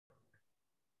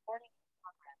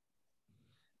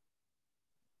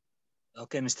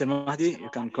Okay, Mr. Mahdi, you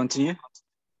can continue.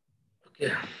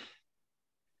 Okay.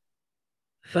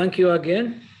 Thank you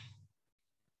again.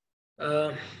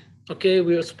 Okay,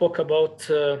 we spoke about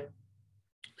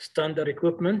standard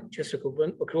equipment, chess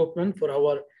equipment for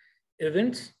our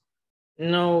events.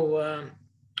 Now,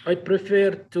 I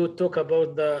prefer to talk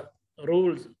about the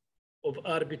rules of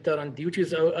arbiter and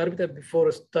duties of arbiter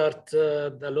before start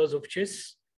the laws of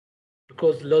chess,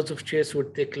 because laws of chess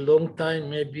would take a long time,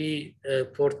 maybe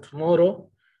for tomorrow,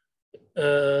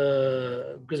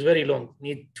 because very long,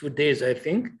 need 2 days, I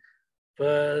think.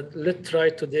 But let's try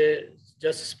today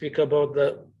just speak about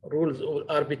the rules of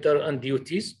arbiter and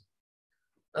duties.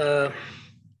 As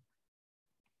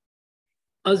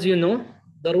you know,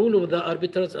 the rule of the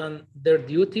arbiters and their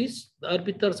duties, the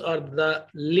arbiters are the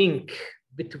link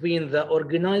between the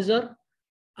organizer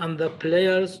and the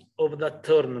players of the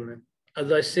tournament.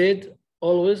 As I said,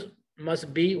 always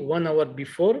must be 1 hour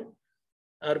before,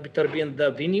 arbiter being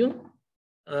the venue,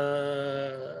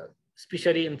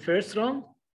 especially in first round,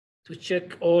 to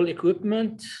check all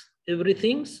equipment,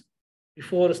 everything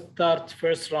before start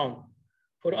first round.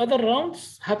 For other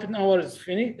rounds, half an hour is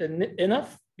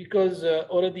enough, because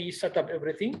already set up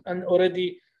everything, and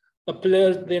already the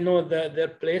players, they know their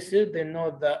places, they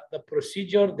know the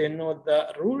procedure, they know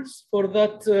the rules. For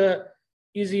that,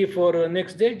 easy for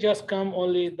next day, just come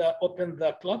only open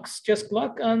the clocks, chess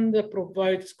clock, and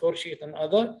provide score sheet and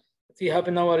other. See, half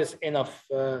an hour is enough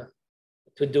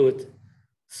to do it.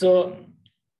 So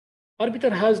arbiter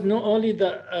has not only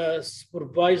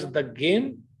supervise the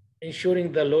game,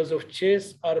 ensuring the laws of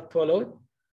chess are followed,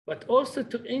 but also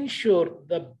to ensure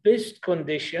the best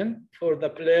condition for the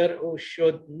player who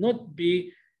should not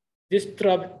be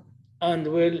disturbed and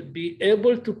will be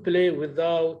able to play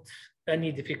without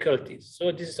any difficulties.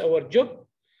 So this is our job,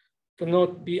 to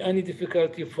not be any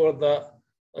difficulty for the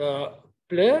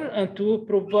player, and to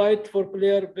provide for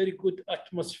player very good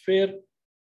atmosphere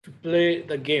to play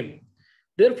the game.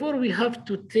 Therefore, we have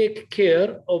to take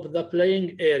care of the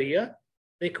playing area,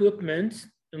 the equipment,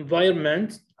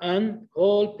 environment, and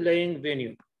whole playing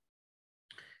venue.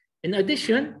 In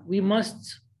addition, we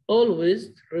must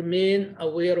always remain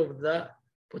aware of the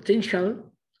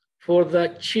potential for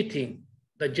the cheating.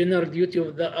 The general duty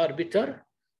of the arbiter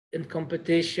in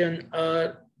competition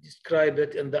are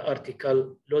described in the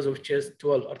article, Laws of Chess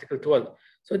 12, Article 12.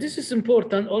 So this is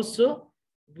important also.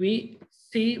 We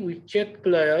check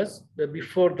players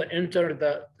before they enter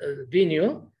the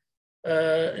venue.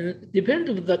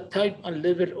 Depending on the type and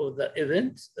level of the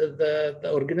event,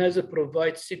 the organizer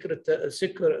provides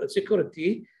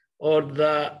security or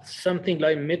something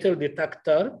like metal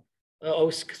detector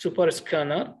or super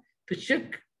scanner to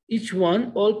check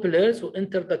all players who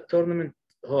enter the tournament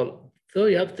hall. So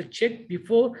you have to check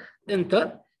before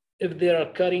enter if they are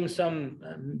carrying some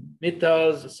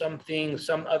metals,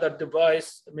 some other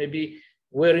device, maybe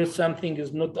wearing something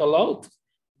is not allowed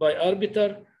by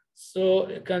arbiter. So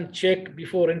you can check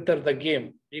before enter the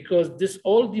game, because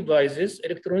all devices,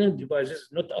 electronic devices,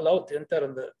 not allowed to enter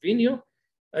in the venue.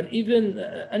 And even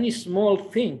any small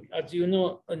thing, as you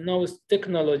know, now is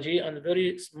technology and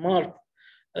very smart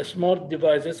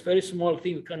devices, very small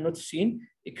thing you cannot see.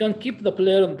 You can keep the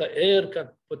player in the air, can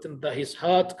put in his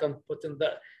hat, can put in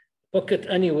the pocket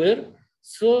anywhere.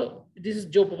 So this is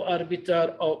job of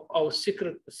arbiter, of our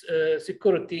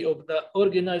security of the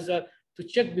organizer, to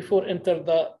check before enter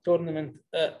the tournament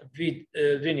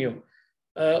venue.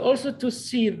 Also to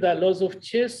see the laws of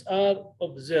chess are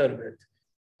observed.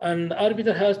 And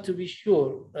arbiter has to be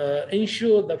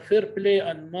ensure the fair play,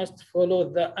 and must follow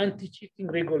the anti-cheating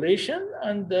regulation,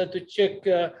 and to check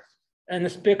and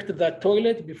inspect the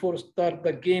toilet before start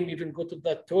the game, even go to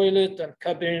the toilet and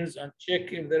cabins and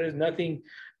check if there is nothing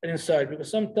inside. Because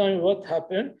sometimes what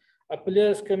happens, a player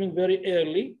is coming very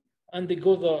early and they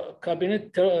go to the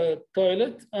cabinet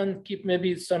toilet and keep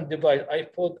maybe some device,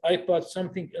 iPad,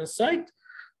 something inside,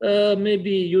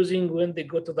 maybe using when they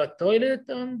go to the toilet,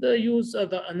 and use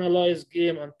the analyze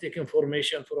game and take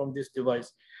information from this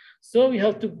device. So we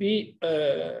have to be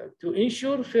to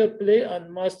ensure fair play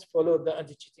and must follow the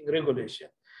anti-cheating regulation.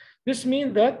 This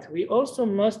means that we also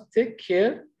must take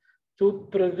care to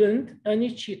prevent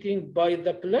any cheating by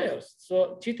the players.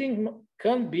 So cheating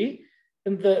can be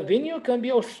in the venue, can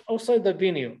be outside the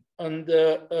venue, and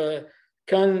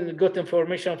can get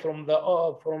information from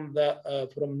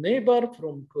neighbor,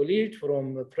 from colleague,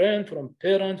 from friend, from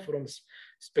parent, from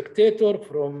spectator,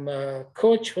 from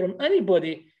coach, from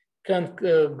anybody can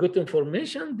get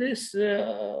information. This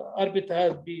arbiter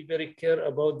has to be very care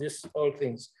about this all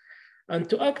things, and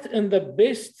to act in the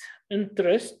best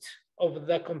interest of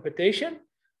the competition,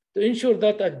 to ensure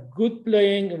that a good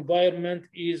playing environment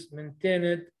is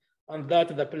maintained and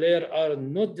that the players are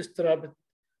not disturbed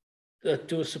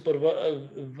to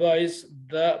supervise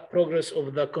the progress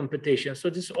of the competition. So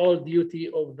this is all duty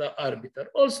of the arbiter.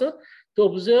 Also, to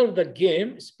observe the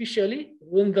game, especially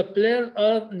when the players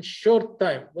are in short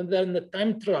time, when they're in the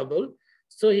time trouble.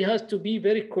 So he has to be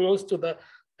very close to the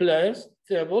players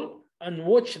table and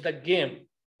watch the game.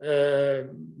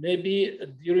 Maybe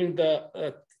during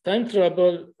the time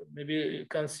trouble, maybe you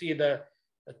can see the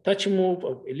touch move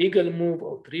or illegal move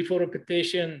or 3-4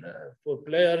 repetition for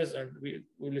players, and we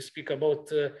will speak about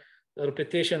the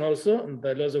repetition also and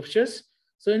the laws of chess.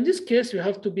 So in this case, you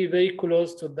have to be very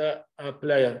close to the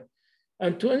player.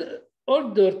 And in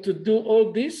order to do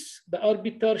all this, the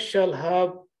arbiter shall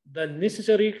have the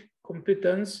necessary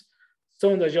competence,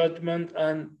 sound judgment,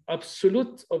 and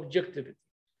absolute objectivity.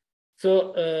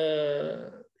 So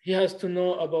he has to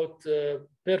know about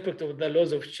perfect of the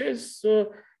laws of chess.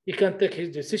 So he can take his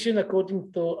decision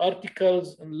according to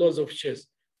articles and laws of chess.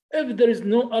 If there is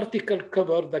no article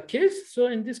cover the case, so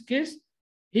in this case,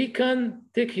 he can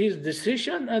take his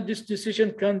decision, and this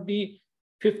decision can be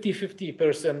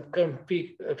 50-50%, can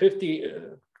be 50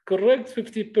 correct,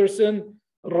 50%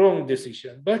 wrong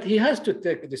decision. But he has to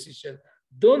take a decision.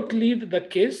 Don't leave the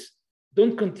case,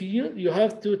 don't continue, you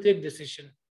have to take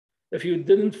decision. If you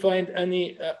didn't find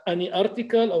any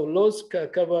article or laws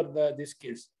cover this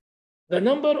case. The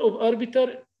number of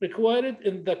arbiters required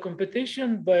in the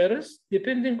competition varies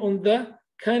depending on the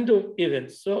kind of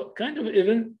event. So kind of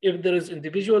event, if there is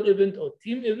individual event or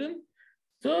team event.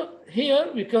 So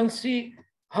here we can see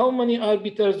how many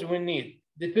arbiters we need,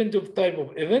 depends on type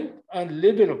of event and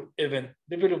level of event,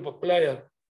 level of a player.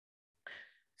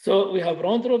 So we have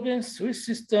round robin, Swiss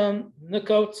system,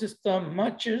 knockout system,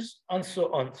 matches, and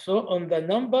so on. So on the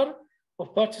number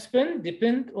of participants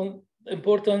depend on the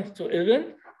importance to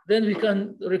event. Then we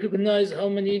can recognize how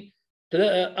many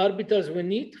arbiters we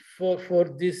need for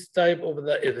this type of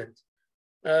the event.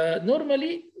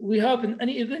 Normally, we have in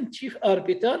any event chief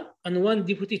arbiter and one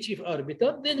deputy chief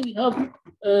arbiter. Then we have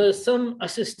some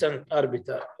assistant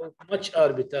arbiter, or match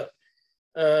arbiter.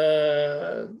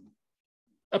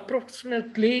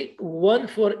 Approximately one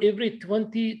for every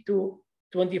 20 to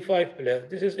 25 players.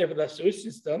 This is the Swiss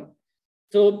system.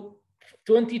 So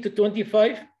 20 to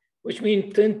 25, which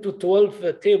means 10 to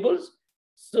 12 tables.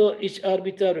 So each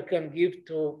arbiter can give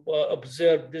to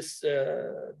observe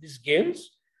these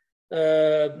games.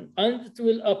 And it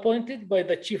will appointed by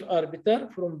the chief arbiter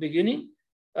from beginning.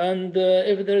 And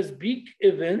if there is big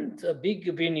event, a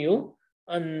big venue,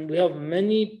 and we have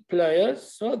many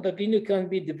players, so the venue can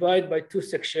be divided by 2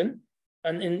 sections.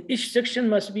 And in each section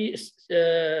must be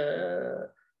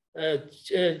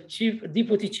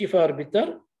deputy chief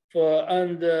arbiter,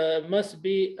 and must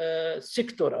be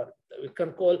sector arbiter. We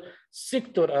can call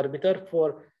sector arbiter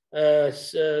for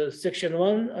section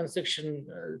 1 and section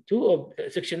 2 of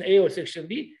section A or section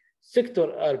B,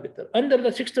 sector arbiter. Under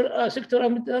the sector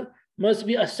arbiter must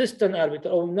be assistant arbiter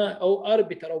or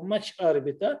arbiter or match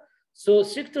arbiter. So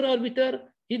sector arbiter,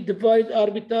 he divides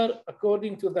arbiter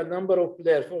according to the number of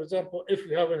players. For example, if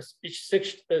we have in each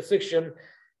section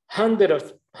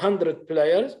 100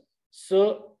 players,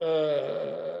 so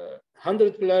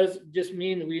 100 players just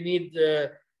mean we need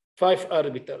 5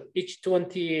 arbiters. Each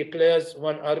 20 players,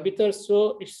 1 arbiter.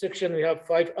 So each section we have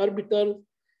 5 arbiters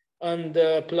and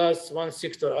plus 1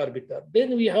 sector arbiter.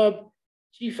 Then we have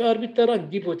chief arbiter and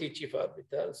deputy chief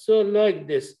arbiter. So like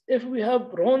this, if we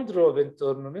have round robin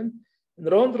tournament,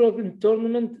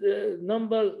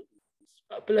 number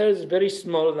players very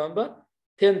small number,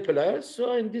 10 players.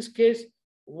 So in this case,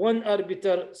 1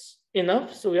 arbiter is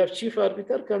enough. So we have chief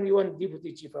arbiter, can be 1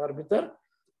 deputy chief arbiter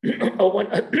or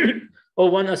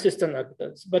one assistant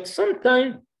arbiter. But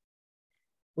sometimes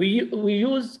we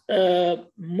use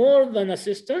more than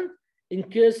assistant in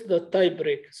case the tie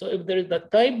break. So if there is the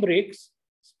tie breaks,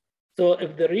 so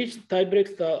if they reach tie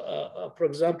breaks, for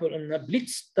example, in the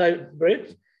blitz tie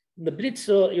break, the blitz,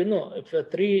 you know, if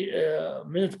 3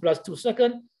 minutes plus 2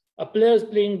 seconds, a player is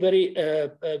playing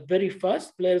very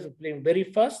fast. Players are playing very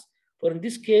fast. For in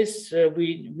this case,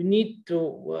 we need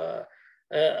to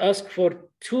ask for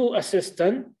 2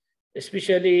 assistants,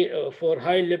 especially for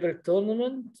high-level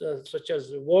tournaments such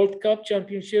as World Cup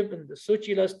Championship and the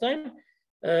Sochi last time.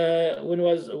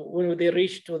 When they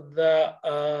reached to the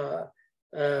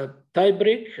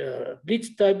tiebreak, blitz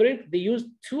tiebreak, they used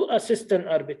 2 assistant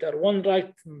arbiter, 1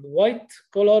 right white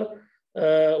color,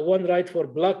 1 right for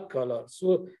black color.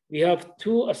 So we have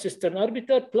 2 assistant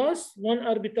arbiter plus 1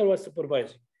 arbiter was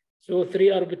supervising. So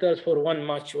 3 arbiters for 1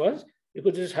 match was,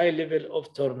 because this is high level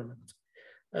of tournament.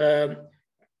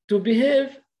 To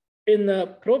behave in a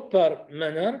proper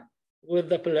manner with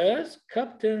the players,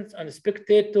 captains, and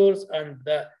spectators, and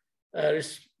the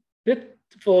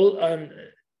respectful and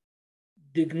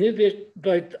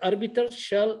dignified arbiters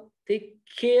shall take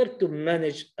care to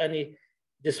manage any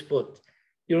dispute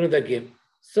during the game.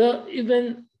 So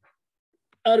even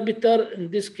arbiter in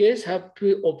this case have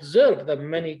to observe the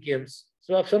many games.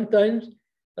 So sometimes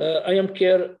I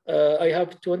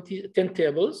have 10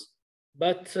 tables,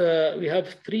 but we have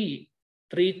three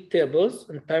tables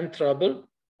in time travel.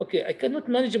 Okay, I cannot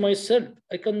manage myself.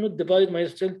 I cannot divide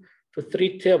myself to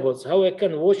 3 tables. How I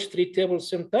can watch 3 tables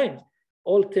sometimes?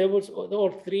 All tables,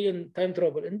 or 3 in time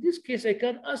travel. In this case, I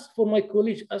can ask for my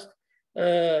colleague, ask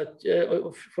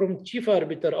from chief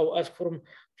arbiter, or ask from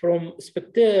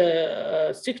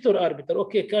sector arbiter.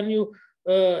 Okay, can you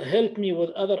help me with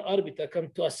other arbiter, come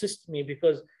to assist me?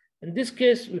 Because in this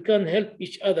case, we can help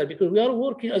each other because we are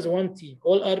working as one team.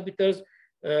 All arbiters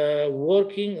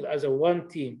working as a one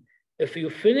team. If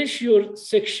you finish your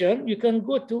section, you can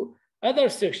go to other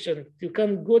section. You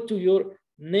can go to your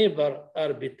neighbor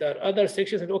arbiter, other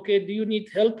sections. Okay, do you need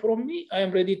help from me? I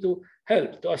am ready to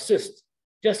help, to assist.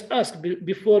 Just ask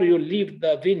before you leave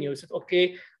the venue. Say,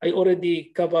 okay, I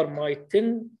already cover my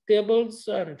 10 tables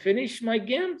and finish my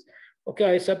games. Okay,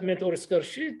 I submit or score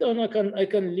sheet, and I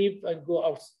can leave and go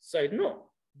outside. No,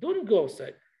 don't go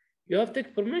outside. You have to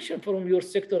take permission from your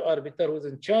sector arbiter who's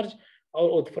in charge,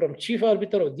 or from chief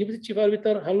arbiter or deputy chief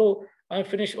arbiter. Hello, I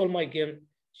finished all my game.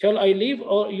 Shall I leave,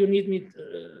 or you need me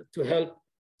to help?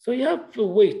 So you have to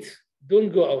wait. Don't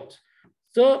go out.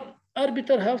 So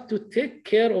arbiter have to take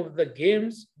care of the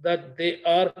games that they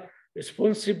are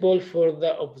responsible for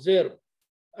the observe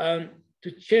and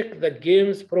to check the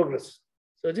game's progress.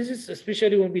 So this is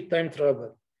especially when we time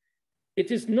travel.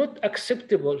 It is not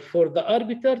acceptable for the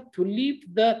arbiter to leave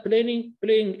the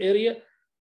playing area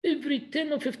every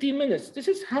 10 or 15 minutes. This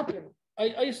has happened.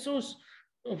 I saw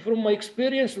from my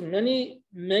experience many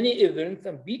events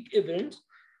and big events,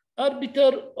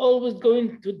 arbiter always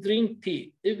going to drink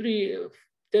tea every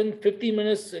 10, 15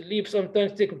 minutes, leave,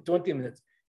 sometimes take 20 minutes,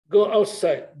 go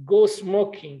outside, go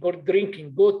smoking, go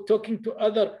drinking, go talking to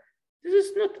other. This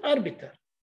is not arbiter.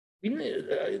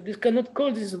 This cannot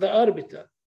call this the arbiter.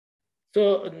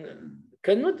 So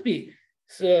cannot be.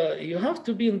 So you have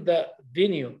to be in the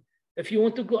venue. If you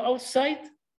want to go outside,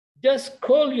 just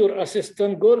call your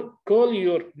assistant, go call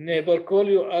your neighbor, call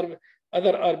your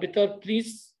other arbiter,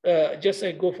 please, just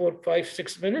I go for 5,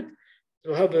 6 minutes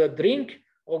to have a drink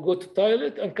or go to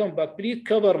toilet and come back. Please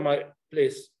cover my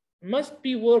place. Must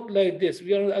be work like this.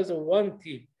 We are as a one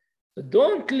team. So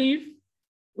don't leave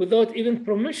without even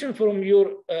permission from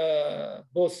your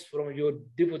boss, from your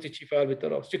deputy chief arbiter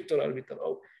or sector arbiter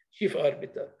or chief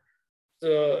arbiter.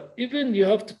 So even you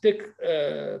have to take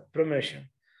permission.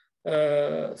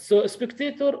 So a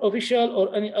spectator, official,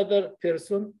 or any other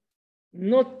person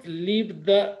not leave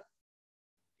the,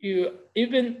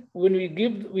 even when we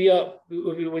give,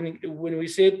 when we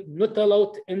said not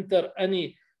allowed to enter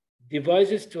any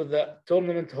devices to the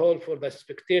tournament hall for the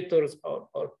spectators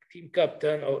or team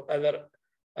captain or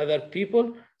other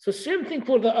people. So same thing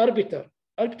for the arbiter.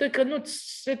 Arbiter cannot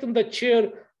sit in the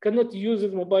chair, cannot use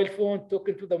his mobile phone,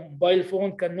 talking to the mobile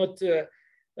phone, cannot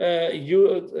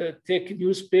take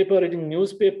newspaper, reading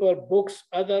newspaper, books,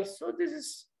 others. So this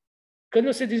is,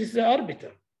 cannot say this is the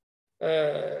arbiter.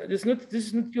 This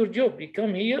is not your job. You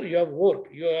come here, you have work,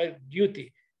 you have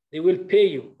duty. They will pay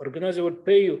you, organizer will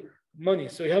pay you money,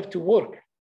 so you have to work.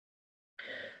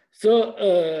 So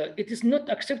it is not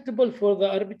acceptable for the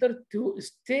arbiter to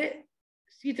stay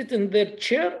seated in their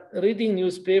chair, reading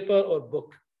newspaper or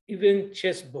book, even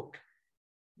chess book,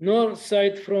 nor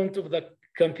side front of the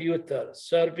computer,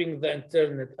 surfing the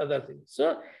internet, other things.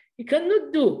 So he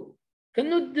cannot do.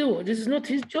 This is not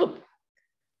his job.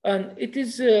 And it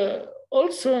is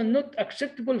also not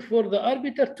acceptable for the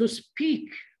arbiter to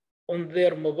speak on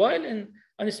their mobile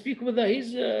and speak with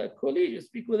his colleague,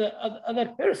 speak with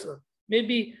other person.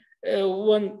 Maybe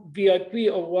one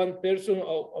VIP or one person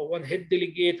or one head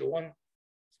delegate or one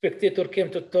spectator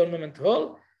came to tournament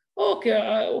hall.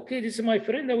 Okay, this is my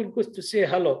friend. I will go to say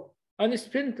hello. And he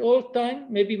spent all time,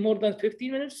 maybe more than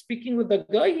 15 minutes, speaking with the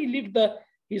guy. He left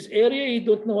his area. He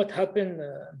don't know what happened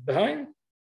behind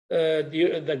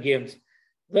the games.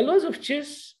 The laws of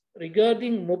chess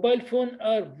regarding mobile phone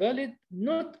are valid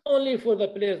not only for the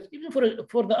players, even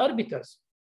for the arbiters.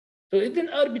 So even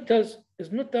arbiters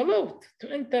is not allowed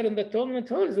to enter in the tournament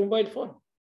hall with a mobile phone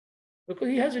because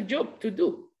he has a job to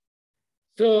do.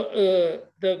 So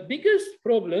the biggest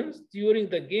problems during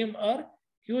the game are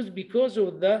caused because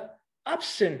of the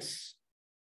absence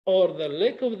or the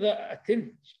lack of the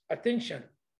attention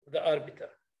of the arbiter.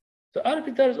 So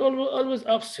arbiters always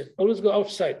absent, always go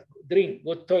outside, drink,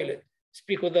 go to toilet,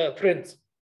 speak with their friends.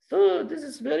 So this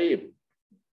is very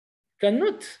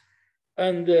cannot,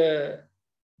 and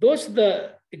those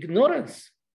the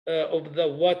ignorance of the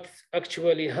what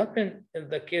actually happened in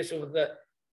the case of the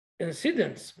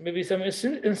incidents. Maybe some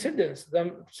incidents,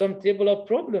 some table of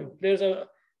problem. Players are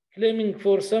claiming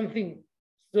for something,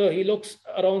 so he looks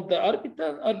around the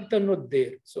arbiter not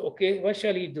there. So okay, what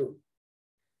shall he do?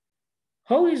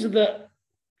 Who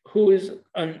is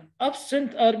an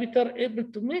absent arbiter able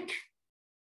to make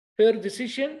fair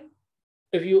decision?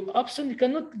 If you absent, you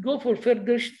cannot go for fair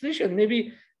decision.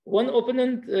 Maybe one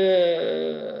opponent,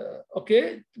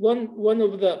 okay, one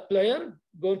of the player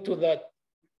go to the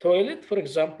toilet, for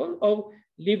example, or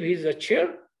leave his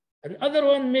chair. Another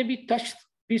one maybe touched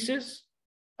pieces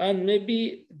and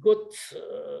maybe got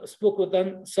spoke with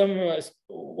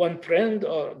one friend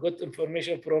or got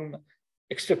information from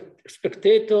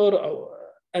spectator or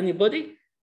anybody.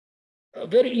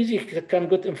 Very easy can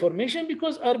get information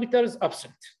because arbiter is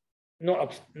absent. No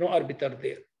arbiter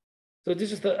there. So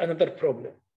this is another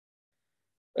problem.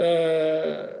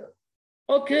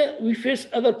 Okay, we face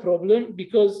other problem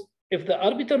because if the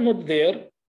arbiter not there,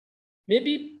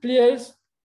 maybe players,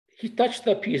 he touched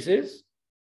the pieces,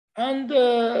 and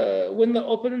when the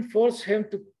opponent forced him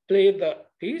to play the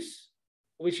piece,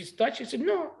 which is touched, he said,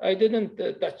 no, I didn't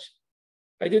touch.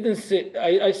 I didn't say,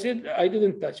 I said I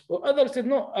didn't touch. Or others said,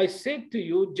 no, I said to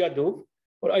you, Jadov,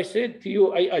 or I said to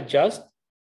you, I adjust.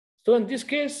 So in this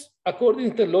case,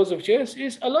 according to the laws of chess,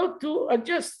 is allowed to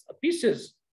adjust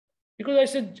pieces. Because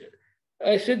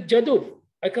I said, Jadov,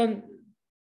 I can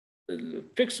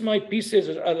fix my pieces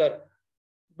or other.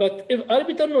 But if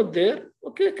arbiter not there,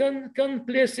 okay, can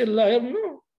place a liar?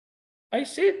 No, I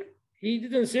said. He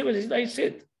didn't say what I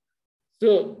said.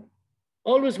 So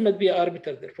always must be an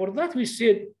arbiter there. For that, we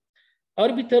said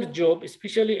arbiter job,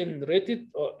 especially in rated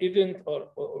or event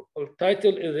or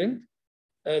title event,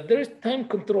 there is time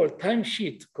control, time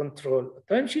sheet control.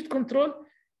 Time sheet control,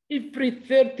 every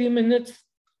 30 minutes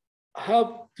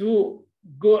have to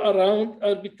go around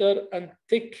arbiter and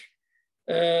take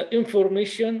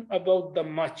information about the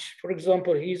match. For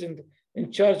example, he's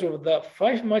in charge of the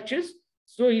 5 matches.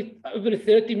 So he, every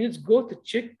 30 minutes go to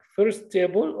check first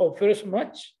table or first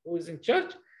match who is in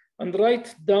charge and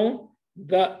write down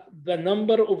the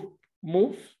number of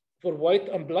moves for white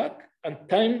and black and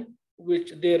time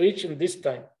which they reach in this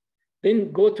time.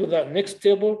 Then go to the next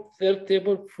table, third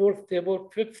table, fourth table,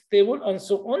 fifth table, and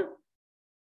so on.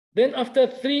 Then after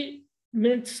 3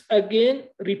 minutes again,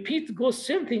 repeat, go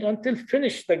same thing until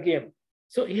finish the game.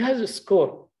 So he has a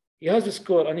score. He has a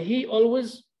score, and he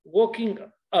always walking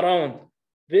around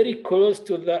very close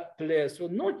to the player. So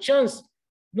no chance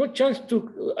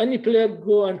to any player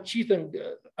go and cheat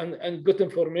and get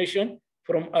information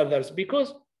from others,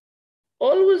 because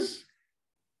always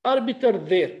arbiter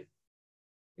there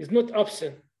is not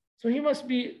absent. So he must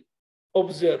be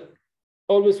observed,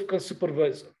 always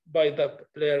supervised by the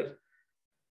player.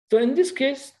 So in this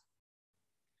case,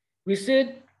 we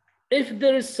said if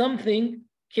there is something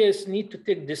case need to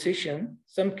take decision,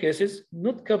 some cases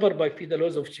not covered by FIDE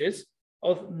laws of chess,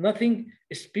 or nothing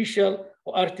special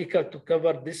or article to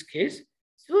cover this case,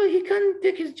 so he can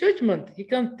take his judgment, he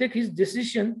can take his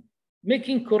decision,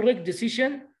 making correct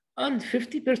decision, and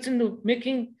 50% of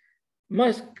making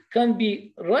can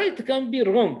be right, can be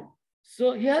wrong.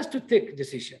 So he has to take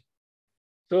decision.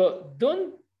 So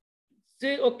don't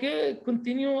say, okay,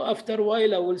 continue, after a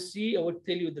while I will see, I will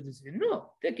tell you the decision.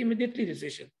 No, take immediately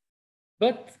decision.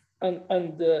 But,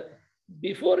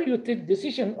 before you take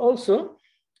decision also,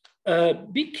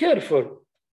 be careful.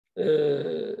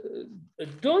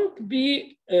 Don't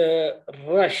be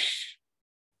rush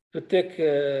to take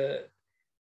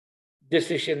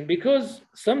decision, because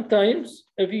sometimes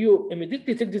if you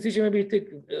immediately take decision, maybe you take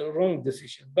a wrong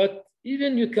decision. But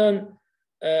even you can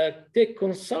take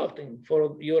consulting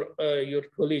for your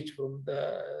colleague from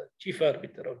the chief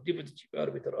arbiter or deputy chief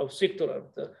arbiter or sector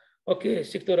arbiter. Okay,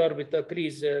 sector arbiter,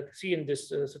 please see in this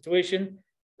situation,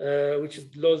 which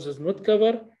is laws does not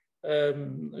cover.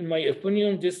 In my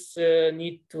opinion, this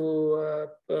need to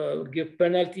give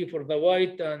penalty for the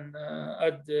white and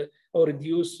add or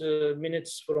reduce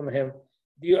minutes from him.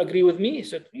 Do you agree with me? He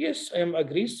said, yes, I am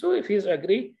agree. So if he's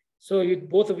agree, so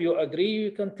both of you agree,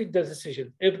 you can take the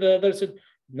decision. If the other said,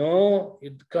 no,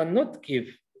 you cannot give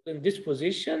in this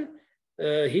position,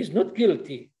 he's not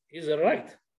guilty, he's right.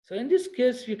 So in this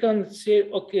case, you can say,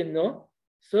 okay, no.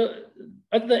 So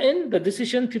at the end, the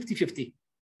decision 50-50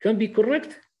 can be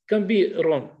correct, can be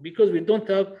wrong, because we don't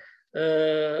have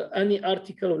any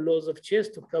article of laws of chess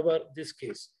to cover this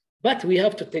case. But we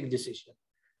have to take decision.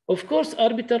 Of course,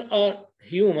 arbiters are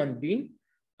human beings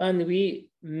and we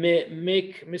may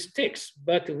make mistakes,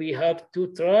 but we have to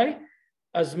try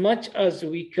as much as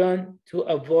we can to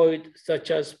avoid such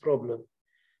as problem.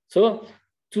 So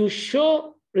to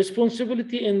show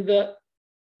responsibility in the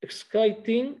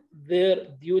executing their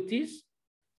duties,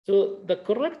 so the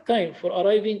correct time for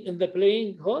arriving in the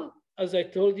playing hall, as I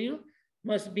told you,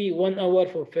 must be 1 hour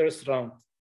for first round.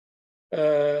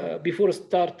 Before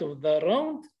start of the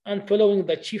round and following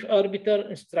the chief arbiter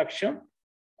instruction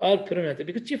are permitted,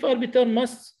 because chief arbiter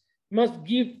must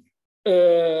give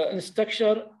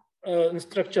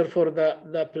instruction for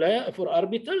the player, for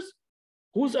arbiters,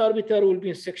 whose arbiter will be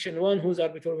in section 1, whose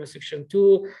arbiter will be in section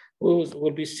 2, who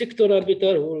will be sector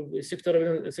arbiter, who will be sector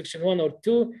in section 1 or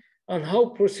 2, and how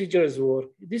procedures work.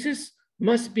 This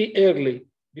must be early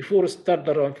before start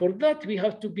the round. For that, we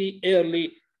have to be early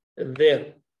there.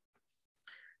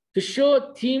 To show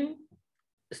team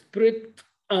spirit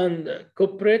and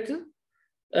cooperate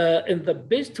in the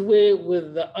best way with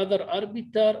the other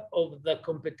arbiter of the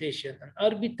competition. An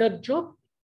arbiter job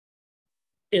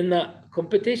in a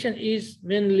competition is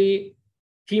mainly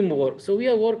teamwork. So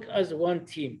we work as one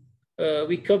team.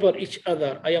 We cover each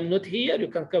other. I am not here, you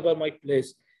can cover my place.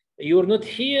 You're not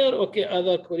here, okay,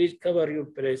 other colleagues cover your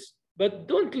place. But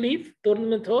don't leave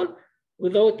tournament hall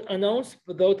without announce,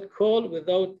 without call,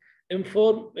 without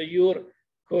inform your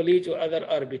colleague or other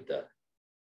arbiter.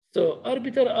 So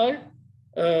arbiter are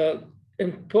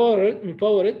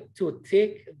empowered to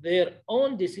take their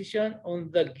own decision on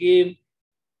the game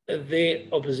they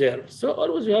observe. So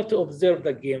always we have to observe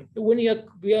the game. When we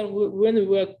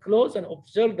are close and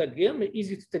observe the game, it's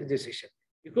easy to take decision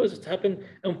because it happened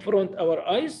in front of our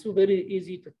eyes, so very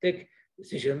easy to take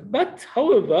decision. But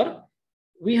however,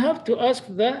 we have to ask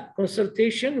the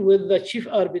consultation with the chief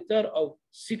arbiter or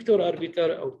sector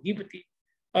arbiter or deputy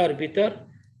arbiter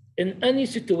in any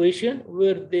situation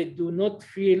where they do not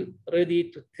feel ready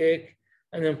to take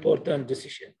an important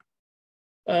decision.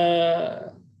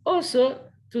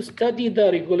 Also, to study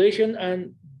the regulation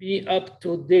and be up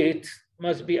to date,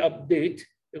 must be updated,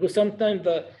 because sometimes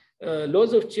the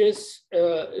laws of chess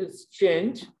is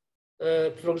changed.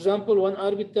 For example, one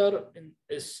arbiter,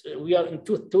 we are in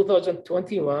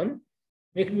 2021,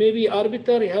 maybe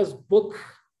arbiter has book,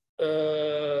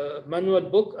 manual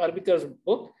book, arbiter's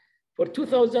book for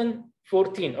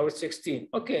 2014 or 16.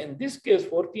 Okay, in this case,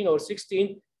 14 or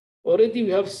 16, already we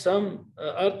have some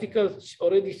articles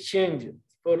already changed.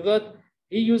 For that,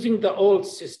 he using the old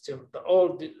system,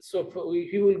 so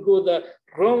he will go the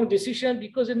wrong decision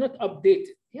because it's not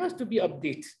updated. He has to be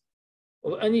updated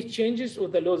of any changes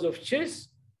of the laws of chess.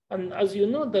 And as you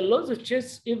know, the laws of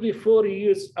chess every 4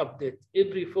 years update.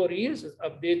 Every 4 years is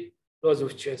update laws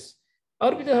of chess.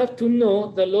 Arbiters have to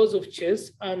know the laws of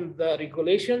chess and the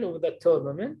regulation of the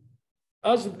tournament,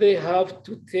 as they have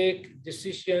to take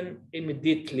decision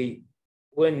immediately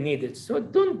when needed. So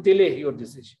don't delay your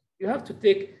decision. You have to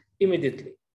take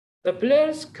immediately. The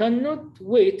players cannot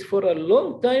wait for a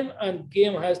long time, and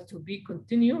game has to be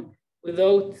continued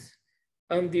without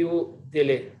undue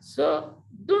delay. So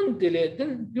don't delay.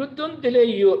 You don't delay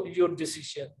your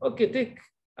decision. Okay, take,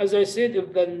 as I said,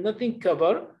 if there's nothing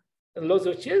covered in laws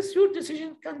of chess, your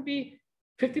decision can be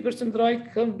 50%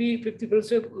 right, can be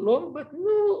 50% wrong, but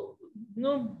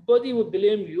nobody will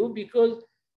blame you because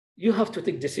you have to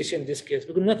take decision in this case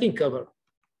because nothing covered.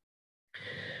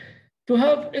 To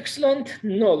have excellent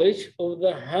knowledge of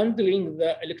the handling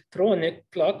the electronic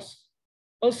clocks,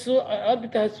 also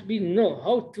arbiter has to know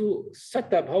how to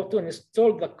set up, how to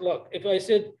install the clock. If I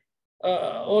said,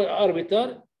 oh,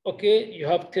 arbiter, okay, you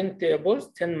have 10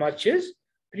 tables, 10 matches,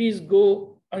 please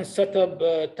go and set up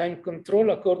time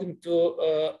control according to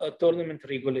a tournament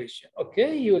regulation.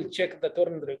 Okay, you will check the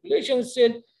tournament regulation,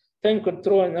 said time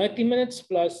control 90 minutes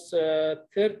plus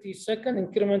 30-second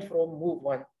increment from move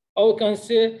 1. Or we can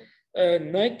say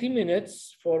 90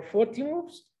 minutes for 40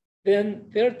 moves, then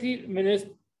 30 minutes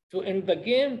to end the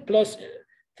game plus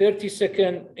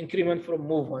 30-second increment from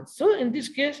move 1. So in this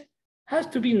case, has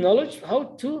to be knowledge how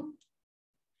to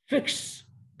fix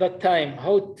the time,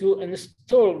 how to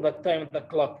install the time of the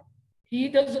clock.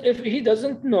 If he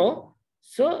doesn't know,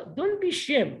 so don't be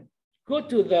ashamed. Go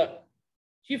to the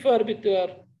chief arbiter,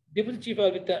 deputy chief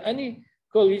arbiter, any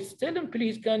colleagues, tell them,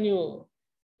 please, can you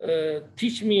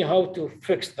teach me how to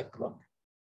fix the clock?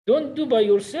 Don't do by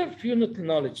yourself, you're not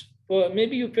knowledge. Or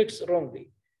maybe you fix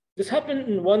wrongly. This happened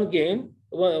in one game,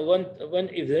 one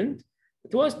event.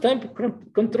 It was time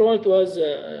control, it was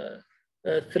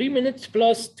 3 minutes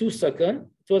plus 2 seconds.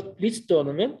 It was blitz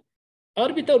tournament.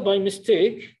 Arbiter by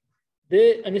mistake,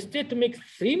 they instead to make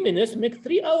 3 minutes, make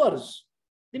 3 hours.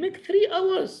 They make 3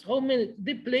 hours. How many?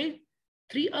 They play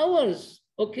 3 hours.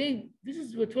 Okay, this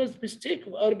is what was mistake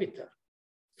of arbiter.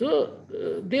 So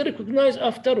they recognize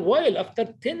after a while, after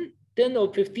 10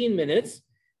 or 15 minutes,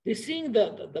 they're seeing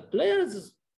that the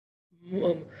players'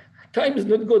 time is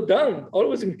not go down,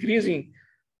 always increasing.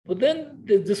 But then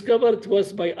they discovered it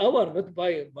was by hour, not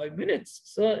by minutes.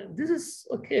 So this is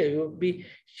okay. You'll be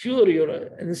sure you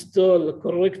install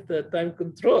correct time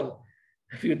control.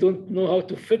 If you don't know how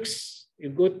to fix, you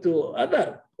go to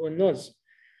other who knows.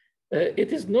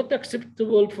 It is not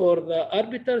acceptable for the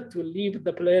arbiter to leave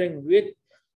the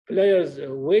players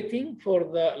waiting for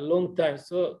the long time.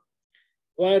 So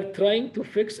while trying to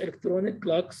fix electronic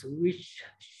clocks which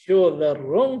show the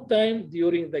wrong time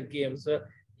during the game. So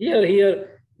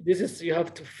here, this is you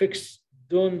have to fix.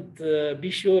 Don't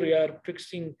be sure you are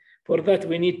fixing. For that,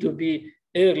 we need to be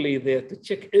early there to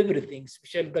check everything,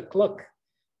 especially the clock.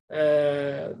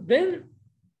 Then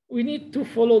we need to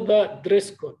follow the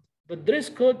dress code. The dress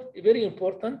code is very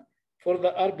important for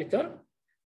the arbiter,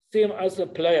 same as a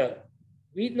player.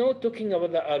 We know talking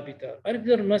about the arbiter.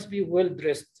 Arbiter must be well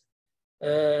dressed.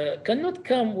 Cannot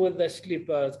come with the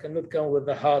slippers, cannot come with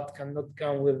the hat, cannot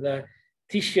come with the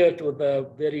t-shirt with a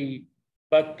very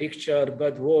bad picture,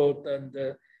 bad word, and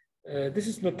this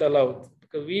is not allowed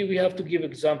because we have to give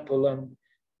example and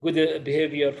good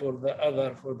behavior for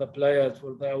the players,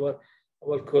 for our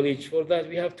college. For that,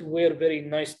 we have to wear very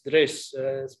nice dress,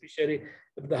 especially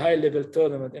at the high level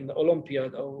tournament in the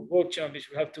Olympiad or World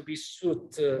Championship. We have to be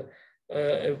suit.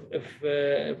 If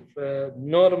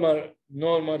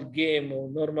normal game or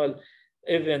normal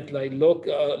event like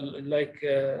local,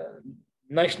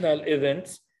 national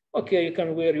events, okay, you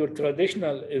can wear your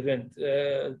traditional event,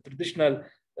 traditional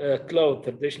clothes,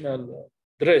 traditional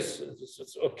dress.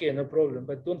 It's okay, no problem.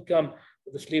 But don't come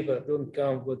with a sleeper. Don't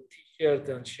come with t-shirt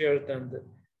and shirt. And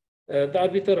the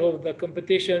arbiter of the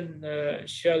competition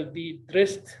shall be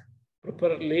dressed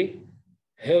properly,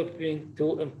 helping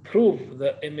to improve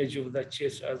the image of the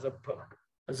chess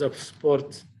as a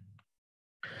sport.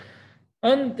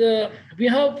 And we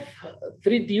have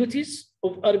 3 duties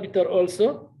of arbiter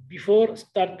also before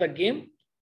start the game,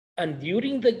 and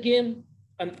during the game,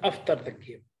 and after the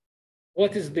game.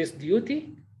 What is this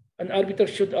duty? An arbiter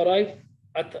should arrive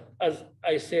at, as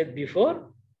I said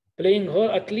before, playing hall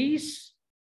at least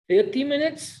 30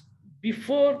 minutes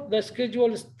before the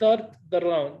schedule start the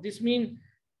round. This means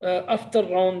after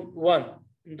round 1.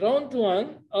 In round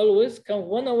 1, always come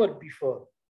 1 hour before,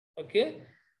 okay?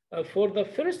 For the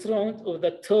first round of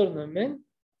the tournament,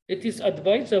 it is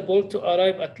advisable to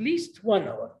arrive at least 1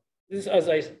 hour. This is as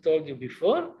I told you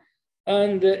before.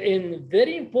 And in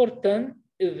very important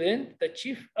event, the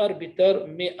chief arbiter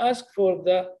may ask for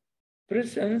the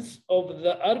presence of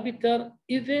the arbiter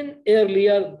even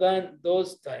earlier than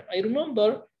those time. I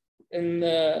remember in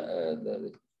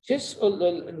the chess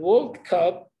World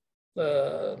Cup,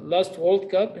 last World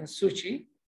Cup in Sochi,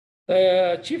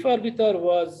 the chief arbiter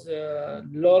was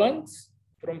Laurent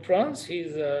from France.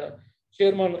 He's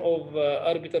chairman of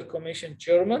Arbiter Commission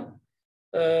chairman.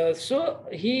 So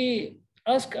he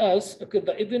asked us, okay,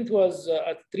 the event was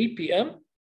at 3 p.m.,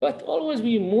 but always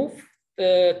we move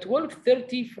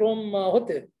 12:30 from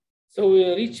hotel. So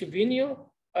we reach venue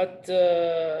at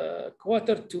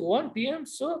 1:45 p.m.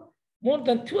 So more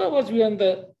than 2 hours we are in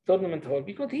the tournament hall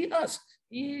because he asked,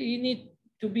 he need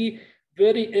to be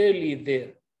very early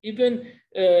there. Even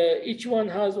each one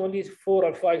has only 4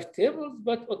 or 5 tables,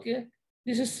 but okay,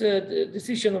 this is the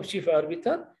decision of chief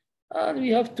arbiter, and we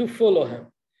have to follow him.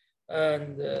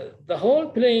 And the whole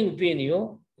playing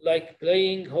venue, like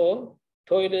playing hall,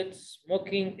 toilet,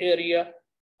 smoking area,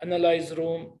 analyze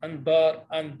room, and bar,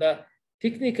 and the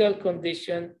technical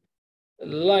condition,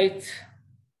 light,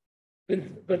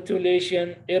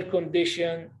 ventilation, air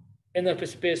condition, enough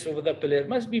space over the player.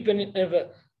 Must be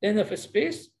enough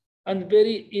space and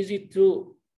very easy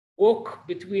to walk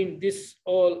between this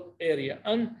all area.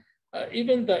 And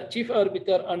even the chief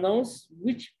arbiter announced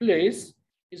which place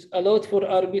is allowed for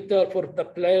arbiter, for the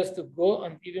players to go,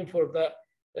 and even for the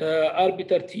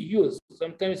arbiter to use.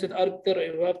 Sometimes an arbiter,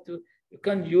 you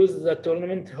can use the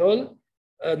tournament hall,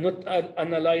 not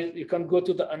analyze, you can go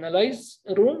to the analyze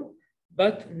room,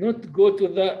 but not go to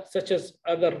the such as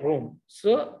other room.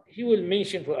 So he will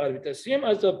mention for arbiter, same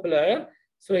as a player.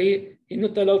 So he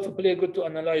not allowed to play, go to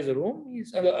analyze room.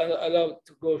 He's allowed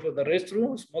to go for the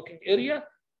restroom, smoking area,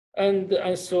 and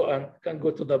so on. Can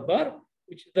go to the bar,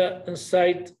 which is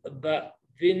inside the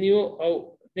venue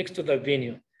or next to the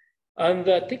venue. And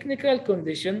the technical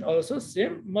condition also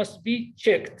same must be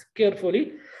checked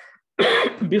carefully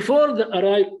before the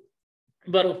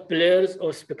arrival of players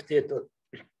or spectators.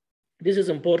 This is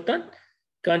important,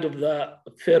 kind of the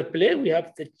fair play we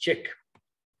have to check.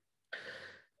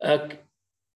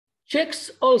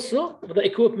 Checks also the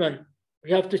equipment.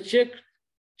 We have to check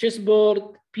chessboard,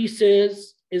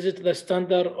 pieces, is it the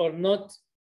standard or not,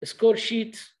 a score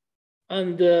sheet.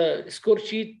 And score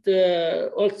sheet,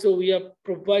 also we have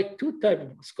provide two types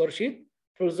of score sheet.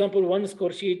 For example, one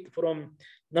score sheet from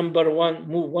number one,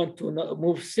 move 1 to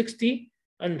move 60,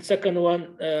 and second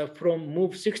one from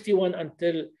move 61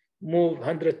 until move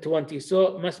 120.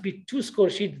 So must be two score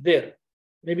sheets there.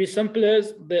 Maybe some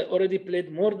players, they already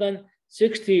played more than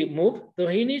 60 move, so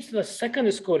he needs the second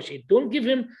score sheet. Don't give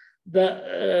him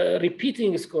the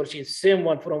repeating score sheet, same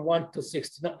one from 1 to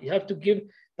 60. No, you have to give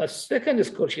the second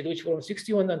score sheet, which from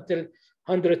 61 until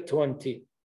 120.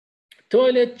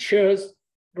 Toilet, chairs,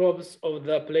 robes of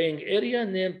the playing area,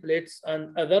 name plates,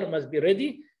 and other must be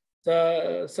ready.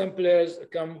 Some players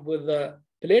come with the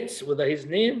plates with his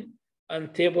name,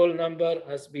 and table number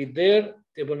has to be there.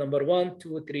 Table number 1,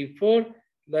 2, 3, 4,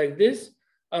 like this.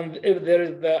 And if there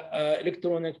is the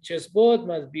electronic chessboard,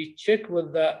 must be checked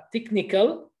with the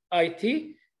technical IT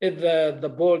if the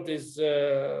board is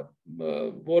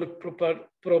board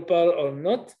proper or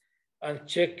not, and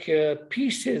check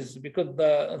pieces, because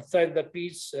inside the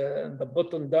piece, the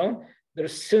button down,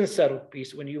 there's sensor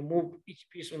piece. When you move each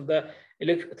piece on the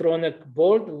electronic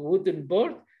board, wooden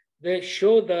board, they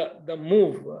show the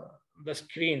move, the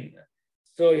screen.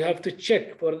 So you have to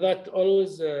check for that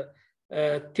always.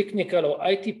 Technical or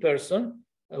IT person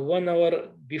 1 hour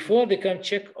before they can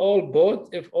check all board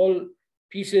if all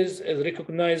pieces is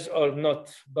recognized or not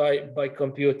by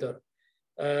computer.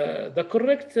 The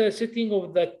correct setting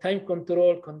of the time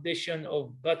control, condition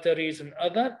of batteries and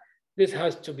other, this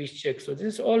has to be checked. So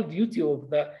this is all duty of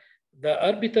the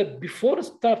arbiter before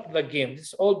start the game. This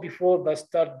is all before the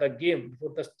start the game,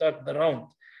 before the start the round.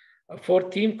 For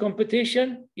team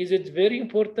competition, is it very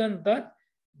important that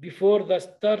before the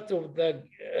start of the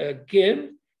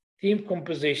game, team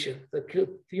composition. The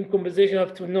team composition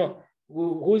have to know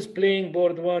who's playing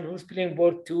board 1, who's playing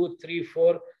board 2, 3,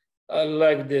 4,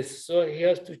 like this. So he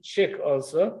has to check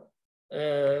also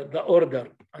the order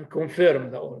and confirm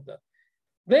the order.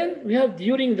 Then we have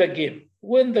during the game.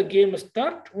 When the game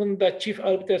starts, when the chief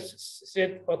arbiter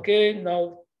said, okay,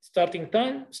 now starting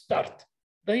time, start.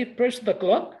 They press the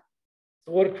clock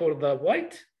to work for the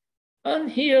white.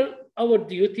 And here, our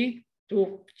duty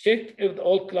to check if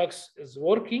all clocks is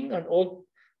working and all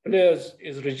players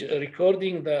is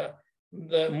recording the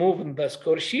move in the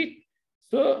score sheet.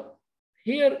 So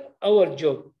here, our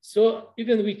job. So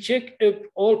even we check if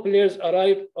all players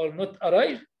arrive or not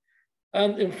arrive,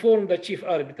 and inform the chief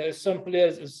arbiter. If some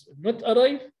players is not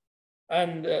arrive,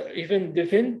 and even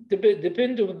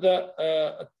depend on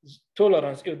the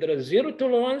tolerance. If there is 0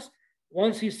 tolerance,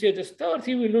 once he said start,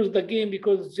 he will lose the game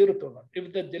because 0 tolerance.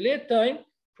 If the delay time,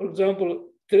 for example,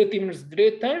 30 minutes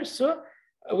delay time, so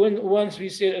once we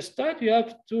say start, you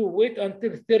have to wait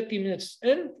until 30 minutes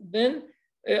in, then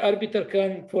arbiter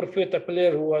can forfeit a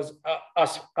player who was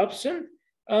absent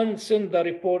and send the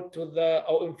report to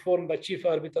or inform the chief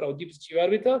arbiter or deputy chief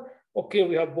arbiter. Okay,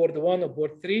 we have board 1 or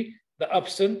board 3, the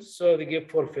absent, so they give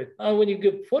forfeit. And when you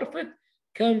give forfeit,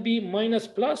 can be minus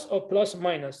plus or plus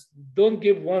minus. Don't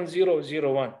give 1 0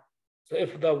 0 1. So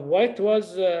if the white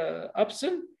was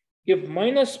absent, give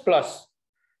minus plus.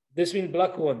 This means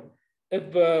black won.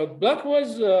 If black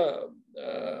was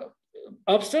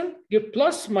absent, give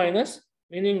plus minus,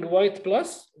 meaning white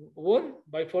plus 1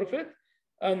 by forfeit,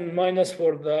 and minus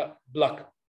for the black.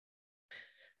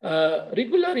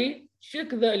 Regularly check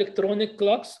the electronic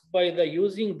clocks by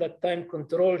using the time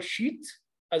control sheet.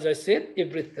 As I said,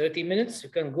 every 30 minutes, you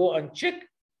can go and check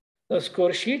the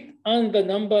score sheet and the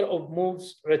number of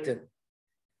moves written.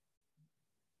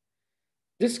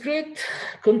 Discrete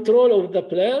control of the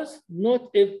players,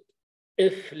 not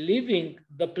if leaving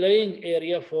the playing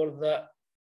area for the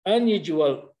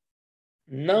unusual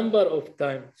number of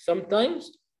times.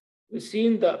 Sometimes we've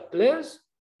seen the players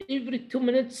every 2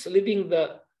 minutes leaving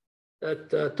the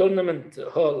tournament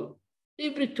hall.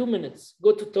 Every 2 minutes,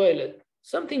 go to toilet.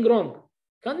 Something wrong.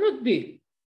 Cannot be.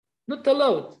 Not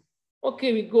allowed.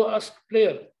 Okay, we go ask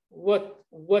player,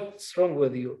 what's wrong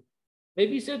with you?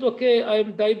 Maybe he said, okay, I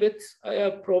am diabetic, I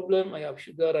have problem, I have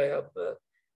sugar,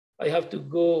 I have to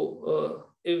go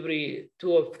every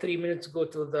 2 or 3 minutes, go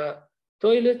to the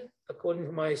toilet according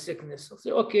to my sickness. I'll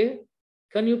say, okay,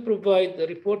 can you provide the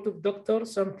report of doctor,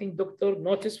 something doctor,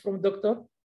 notice from doctor?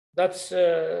 That's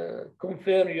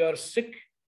confirm you are sick.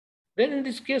 Then in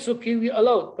this case, okay, we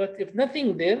allowed. But if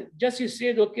nothing there, just he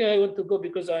said, okay, I want to go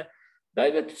because I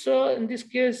diabetic. So in this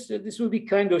case, this will be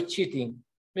kind of cheating.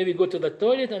 Maybe go to the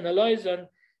toilet, analyze, and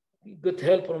get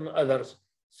help from others.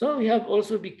 So we have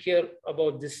also be careful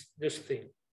about this thing.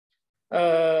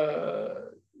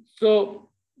 So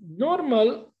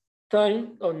normal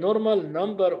time or normal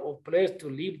number of players to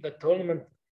leave the tournament,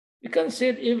 you can say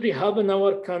every half an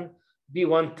hour can be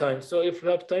one time. So if you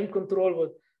have time control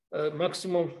with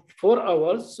maximum 4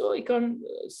 hours, so you can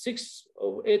 6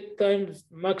 or 8 times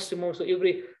maximum. So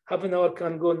every half an hour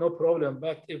can go, no problem.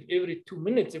 But if every 2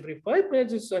 minutes, every 5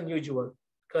 minutes, it's unusual,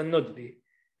 cannot be.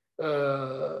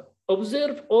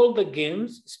 Observe all the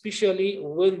games, especially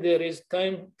when there is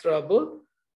time trouble,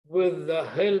 with the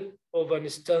help of an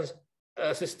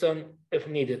assistant if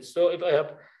needed. So if I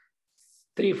have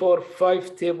 3, 4,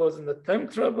 5 tables in the time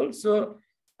trouble, so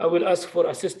I will ask for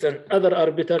assistant, other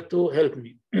arbiter to help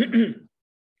me.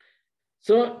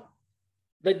 So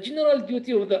the general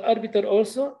duty of the arbiter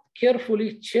also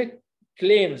carefully check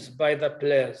claims by the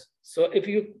players. So if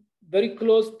you very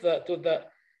close to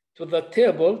the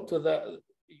table,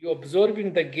 you're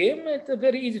observing the game, it's a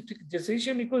very easy to take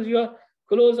decision because you are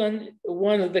close, and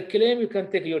once the claim, you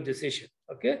can take your decision,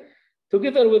 okay?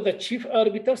 Together with the chief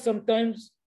arbiter,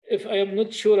 sometimes if I am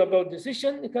not sure about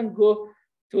decision, you can go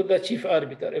to the chief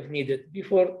arbiter if needed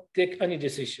before take any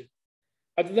decision.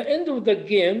 At the end of the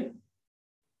game,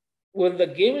 when the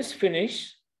game is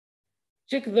finished,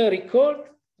 check the record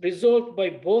result by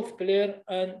both players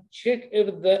and check if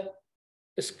the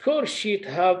score sheet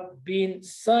have been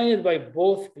signed by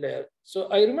both players. So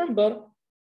I remember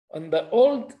on the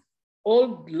old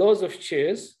laws of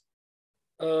chess,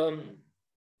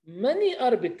 many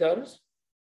arbiters,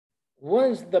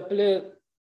 once the player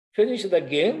finished the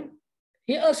game,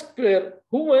 he asked player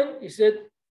who won. He said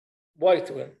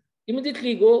white win.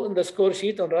 Immediately go in the score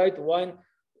sheet and write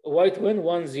white win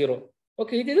 1-0.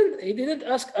 Okay, he didn't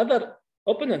ask other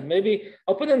opponent. Maybe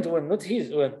opponent win, not his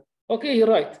win. Okay, he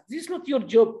right. This is not your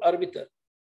job, arbiter.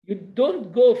 You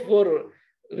don't go for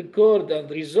record and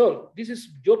result. This is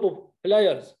job of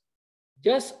players.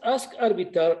 Just ask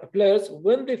players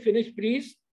when they finish,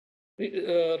 please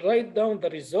write down the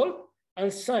result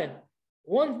and sign.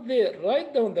 Once they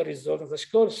write down the result on the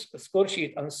score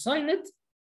sheet and sign it,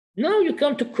 now you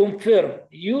come to confirm.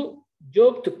 You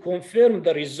job to confirm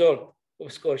the result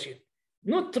of score sheet.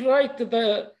 Not write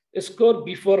the score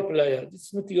before player. This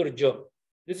is not your job.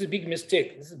 This is a big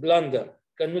mistake. This is blunder.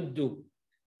 Cannot do.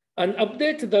 And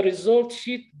update the result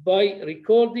sheet by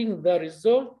recording the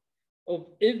result of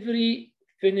every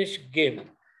finished game.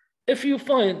 If you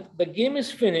find the game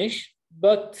is finished,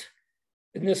 but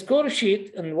in the score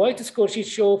sheet, and white score sheet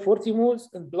show 40 moves,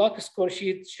 and black score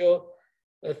sheet show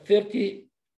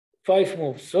 35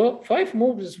 moves. So 5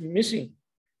 moves is missing.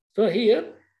 So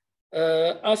here,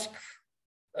 ask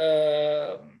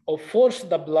or force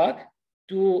the black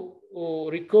to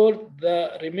record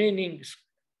the remaining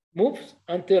moves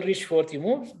until reach 40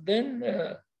 moves, then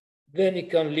he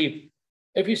can leave.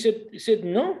 If he said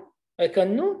no, I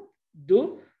cannot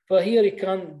do, for here he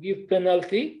can give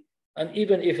penalty, and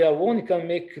even if I won, he can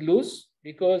make lose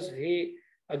because he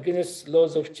against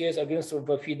laws of chess, against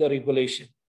the FIDE regulation.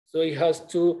 So he has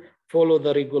to follow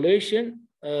the regulation,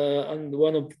 and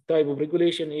one of the type of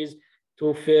regulation is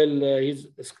to fail his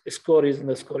score is in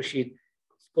the score sheet,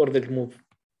 score the move.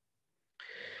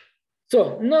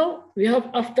 So now we have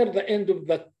after the end of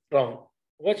the round,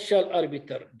 what shall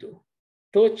arbiter do?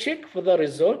 To check for the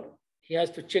result, he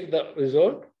has to check the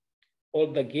result,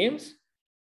 all the games.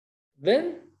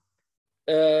 Then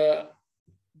the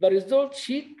result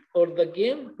sheet or the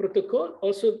game protocol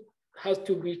also has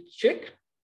to be checked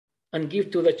and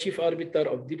give to the chief arbiter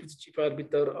or deputy chief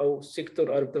arbiter or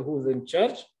sector arbiter who is in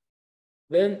charge.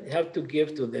 Then you have to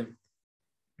give to them.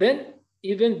 Then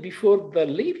even before the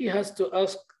leave, he has to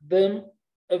ask them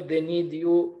if they need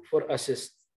you for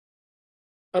assist.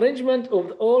 Arrangement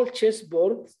of all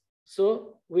chessboard.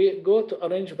 So we go to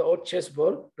arrange the old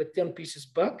chessboard, return pieces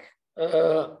back,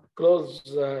 close,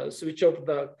 switch off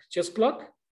the chess clock,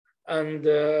 and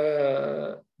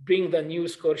bring the new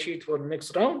score sheet for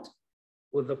next round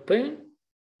with the pen,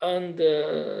 and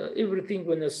everything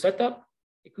when it's set up,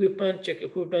 equipment, check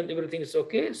equipment, everything is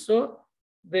okay. So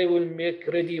they will make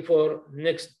ready for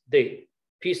next day.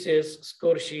 Pieces,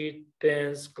 score sheet,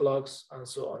 pens, clocks, and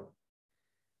so on.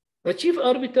 The chief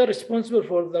arbiter responsible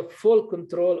for the full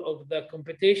control of the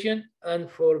competition and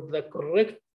for the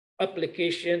correct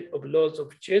application of laws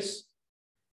of chess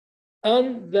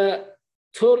and the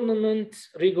tournament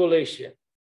regulation.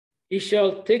 He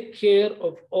shall take care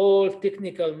of all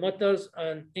technical matters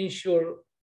and ensure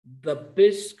the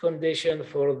best condition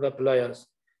for the players.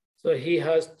 So he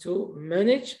has to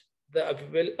manage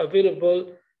the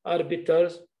available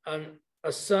arbiters and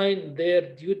assign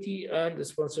their duty and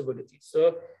responsibility.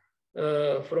 So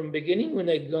from beginning, when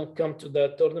I come to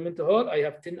the tournament hall, I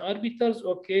have 10 arbiters.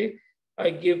 Okay, I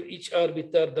give each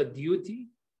arbiter the duty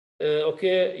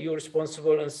okay, you're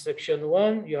responsible in section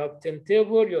 1, you have 10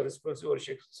 table, you're responsible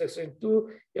in section 2,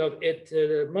 you have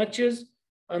 8 matches,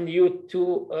 and you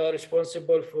two are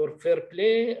responsible for fair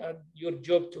play, and your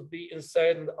job to be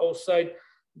inside and outside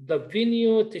the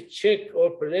venue to check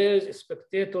all players,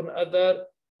 spectator, and other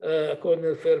according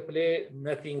to fair play,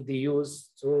 nothing they use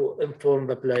to inform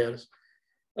the players.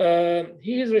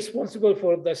 He is responsible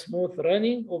for the smooth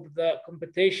running of the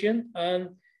competition,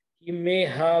 and he may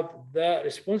have the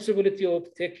responsibility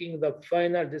of taking the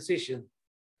final decision.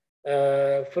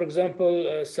 For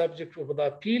example, subject of the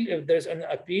appeal, if there's an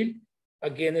appeal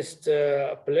against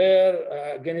a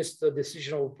player, against the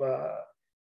decision of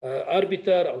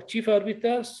arbiter or chief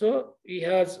arbiter, so he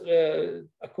has,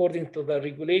 according to the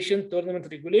regulation, tournament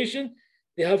regulation,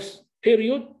 they have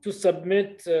period to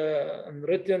submit a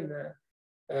written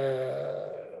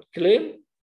claim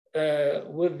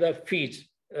with the fees.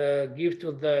 Give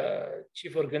to the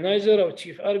chief organizer or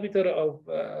chief arbiter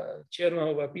or chairman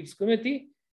of appeals committee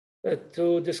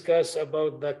to discuss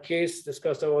about the case,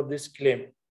 discuss about this claim.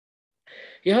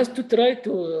 He has to try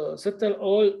to settle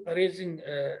all raising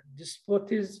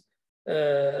disputes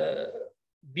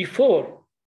before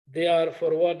they are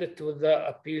forwarded to the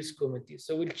appeals committee.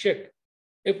 So we'll check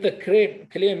if the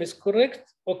claim is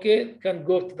correct, okay, can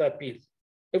go to the appeals.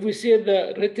 If we see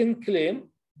the written claim,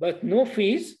 but no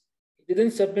fees,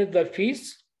 didn't submit the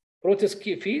fees, protest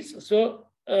fees, so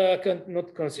I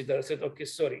cannot consider. I said, okay,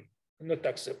 sorry, not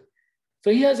accept.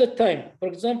 So he has a time. For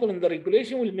example, in the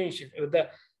regulation, we'll mention if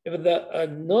the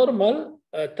normal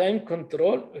time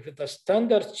control, if the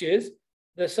standard chess,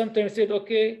 they sometimes said,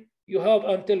 okay, you have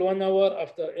until 1 hour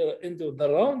after end of the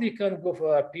round, you can go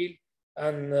for appeal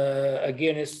and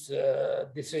against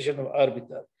decision of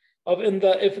arbiter.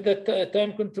 If the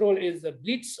time control is a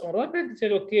blitz or rapid,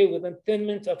 say, okay, within 10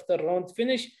 minutes after round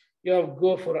finish, you have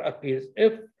go for appeals.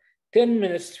 If 10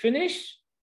 minutes finish,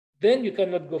 then you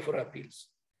cannot go for appeals.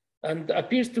 And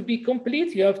appeals to be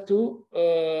complete, you have to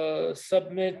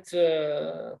submit,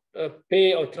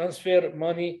 pay or transfer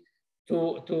money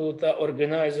to the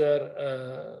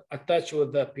organizer attached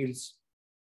with the appeals.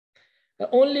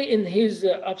 Only in his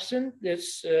absence,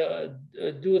 let's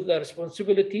do the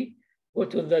responsibility go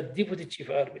to the deputy chief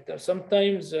arbiter.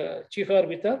 Sometimes chief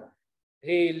arbiter,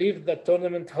 he leave the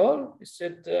tournament hall. He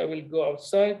said, I will go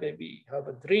outside, maybe have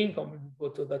a drink, or go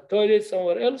to the toilet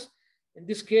somewhere else. In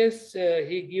this case,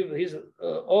 he give his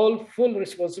all full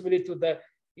responsibility to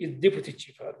his deputy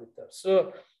chief arbiter.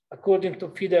 So according to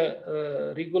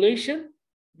FIDE regulation,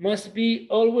 must be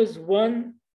always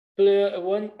one player,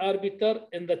 one arbiter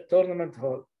in the tournament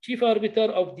hall. Chief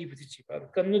arbiter of deputy chief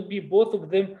arbiter. Cannot be both of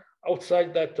them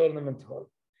outside that tournament hall.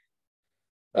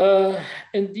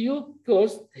 In due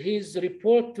course, his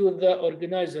report to the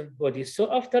organizing body.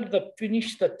 So after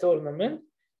finish the tournament,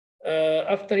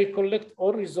 after he collect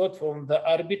all results from the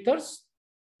arbiters,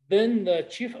 then the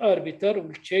chief arbiter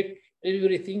will check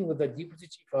everything with the deputy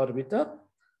chief arbiter.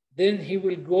 Then he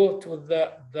will go to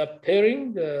the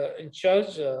pairing, in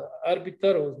charge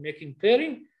arbiter who's making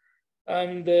pairing,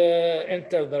 and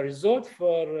enter the result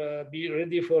for be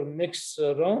ready for next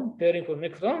round, pairing for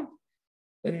next round.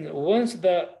 And once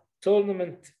the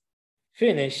tournament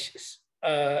finishes,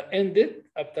 ended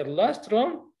after last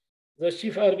round, the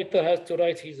chief arbiter has to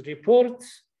write his report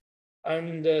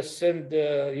and send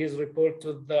his report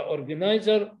to the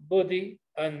organizer body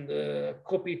and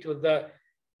copy to the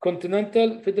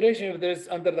Continental Federation, if there's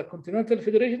under the Continental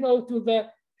Federation, or to the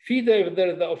FIDE, if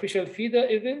there's the official FIDE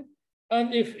event.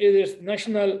 And if it is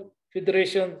national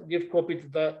federation, give copy to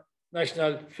the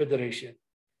national federation,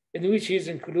 in which is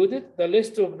included. The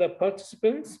list of the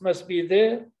participants must be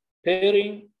there,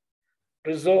 pairing,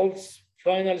 results,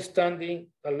 final standing,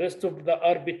 the list of the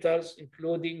arbiters,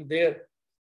 including their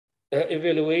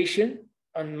evaluation,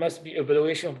 and must be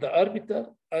evaluation of the arbiter.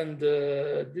 And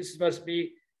this must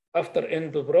be after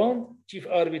end of round. Chief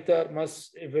arbiter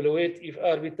must evaluate if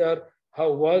arbiter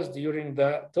how was during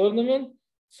the tournament.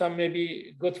 Some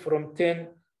maybe got from 10,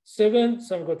 7,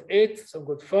 some got 8, some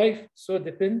got 5. So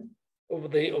depend of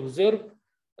the observe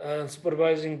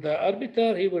supervising the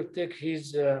arbiter, he will take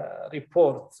his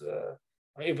report,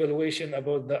 evaluation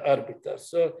about the arbiter.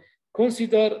 So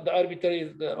consider the arbiter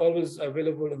is always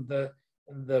available in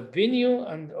the venue,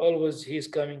 and always he's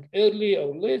coming early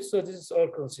or late. So this is all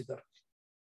considered.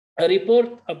 A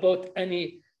report about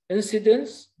any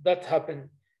incidents that happened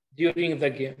during the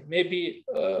game. Maybe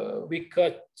we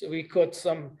caught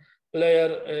some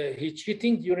player he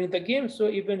cheating during the game, so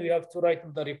even we have to write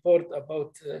in the report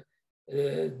about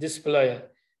this player.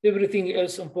 Everything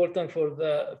else important for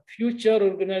the future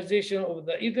organization of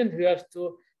the event, we have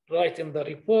to write in the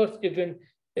report. Even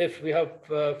if we have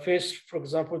faced, for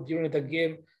example, during the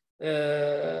game,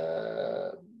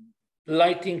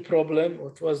 lighting problem,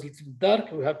 it was a little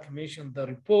dark, we have to mention the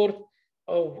report,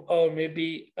 or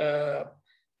maybe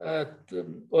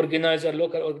local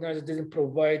organizer didn't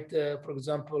provide, for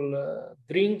example,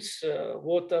 drinks,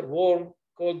 water, warm,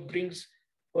 cold drinks.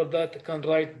 For that, I can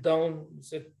write down,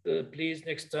 said, please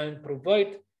next time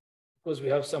provide, because we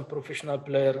have some professional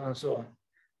player and so on.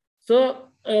 So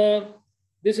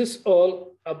this is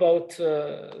all about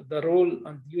the role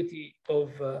and duty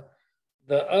of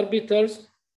the arbiters.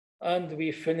 And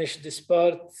we finished this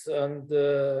part. And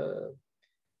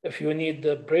if you need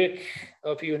a break,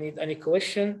 or if you need any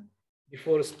question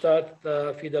before start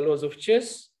the FIDE laws of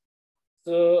chess,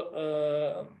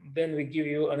 so then we give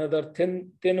you another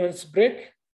 10 minutes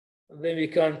break. Then we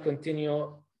can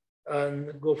continue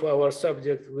and go for our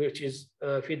subject, which is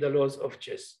FIDE laws of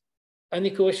chess.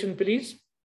 Any question, please?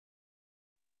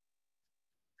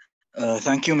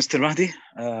 Thank you, Mr. Mahdi.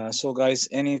 So guys,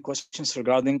 any questions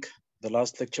regarding the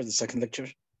last lecture, the second lecture,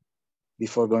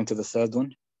 before going to the third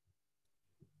one?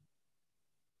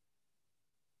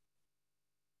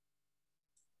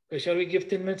 Okay, shall we give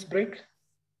 10 minutes break?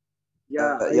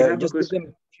 Yeah, just give them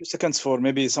a few seconds for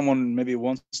maybe someone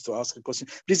wants to ask a question.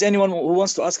 Please, anyone who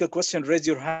wants to ask a question, raise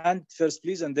your hand first,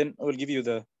 please, and then I will give you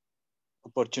the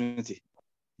opportunity.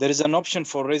 There is an option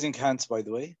for raising hands, by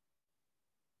the way.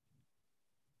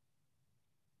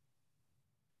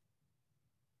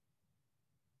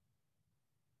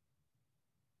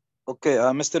 Okay,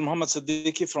 Mr. Muhammad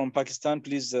Siddiqui from Pakistan,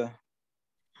 please,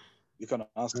 you can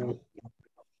ask now.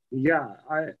 Yeah,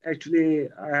 I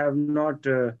have not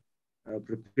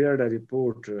prepared a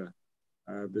report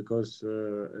because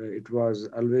it was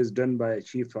always done by a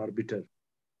chief arbiter.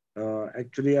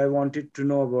 Actually, I wanted to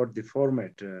know about the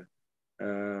format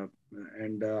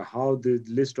and how the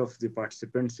list of the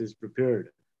participants is prepared.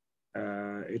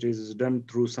 It is done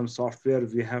through some software.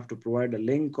 We have to provide a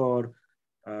link, or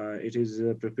it is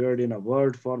prepared in a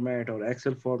Word format or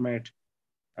Excel format,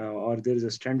 or there is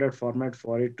a standard format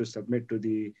for it to submit to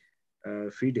the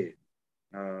FIDE.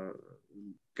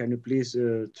 Can you please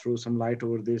throw some light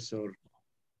over this? Or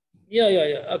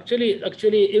Yeah. Actually,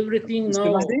 everything Mr.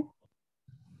 now. Mahdi?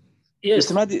 Yes.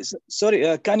 Mr. Mahdi,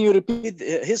 sorry, can you repeat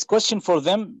his question for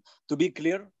them to be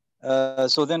clear?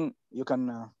 So then you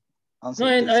can answer. No,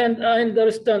 I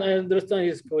understand. I understand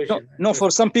his question. No,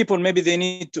 for some people, maybe they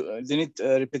need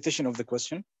a repetition of the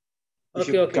question. If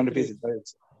you can repeat it.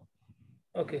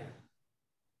 Okay.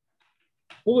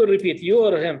 Who will repeat, you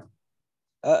or him?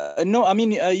 No, I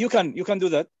mean you can do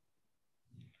that.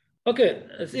 Okay.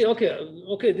 See.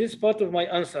 Okay. This is part of my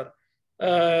answer.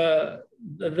 The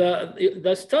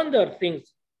standard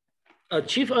things. A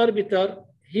chief arbiter,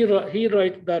 he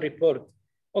write the report.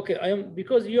 Okay.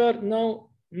 Because you are now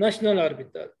national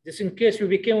arbiter. Just in case you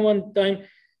became one time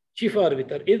chief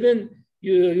arbiter, even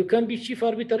you can be chief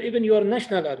arbiter, even you are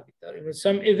national arbiter. In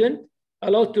some event,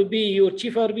 allowed to be your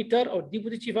chief arbiter or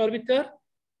deputy chief arbiter,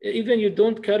 even you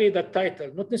don't carry that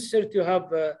title. Not necessary to have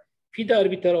FIDE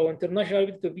arbiter or international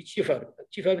arbiter to be chief arbiter.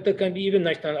 Chief arbiter can be even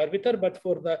national arbiter, but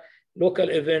for the local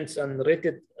events and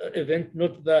rated event,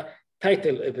 not the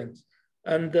title events.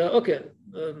 And the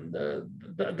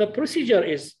procedure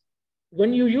is,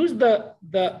 when you use the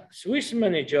Swiss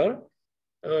manager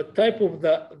type of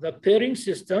the pairing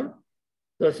system,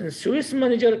 the Swiss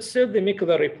manager itself, they make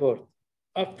the report.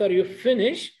 After you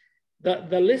finish,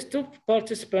 the list of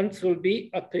participants will be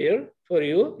a pair for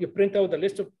you. You print out the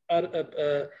list of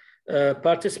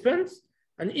participants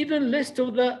and even list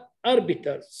of the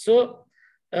arbiters. So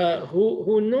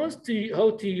who knows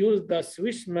how to use the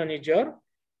Swiss manager,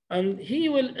 and he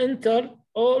will enter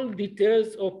all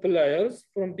details of players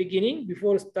from beginning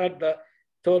before start the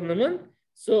tournament.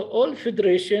 So all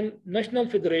federation, national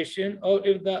federation, or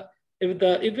if the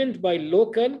event by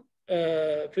local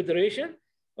federation,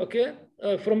 okay,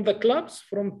 from the clubs,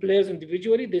 from players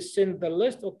individually, they send the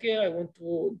list. Okay, I want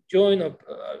to join,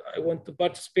 I want to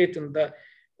participate in the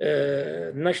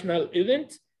national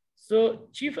event. So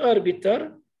chief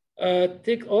arbiter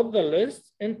take all the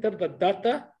lists, enter the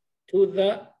data to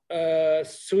the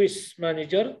Swiss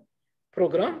manager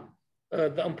program.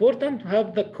 The important to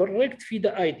have the correct FIDE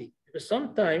ID, because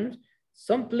sometimes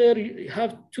some player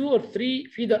have 2 or 3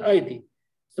 FIDE ID.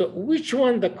 So which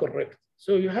one the correct?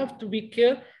 So you have to be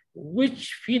careful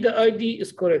which FIDE ID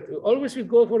is correct. Always we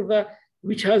go for the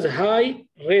which has high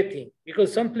rating,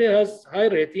 because some player has high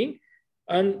rating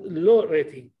and low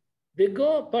rating. They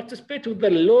go participate with the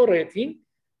low rating.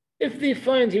 If they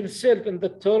find himself in the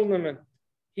tournament,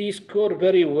 he scored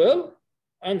very well,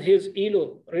 and his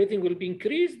ELO rating will be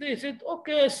increased, they said,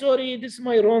 okay, sorry, this is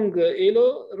my wrong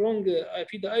ELO, wrong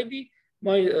FIDE ID,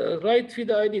 my right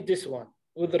FIDE ID, this one,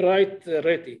 with the right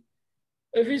rating.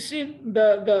 If you see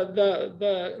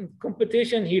the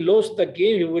competition, he lost the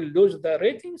game, he will lose the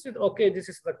rating, said, okay, this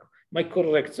is my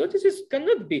correct. So this is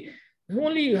cannot be.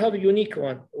 Only you have a unique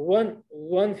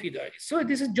one FIDE ID. So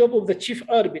this is job of the chief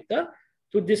arbiter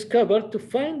to discover, to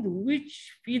find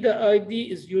which FIDE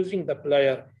ID is using the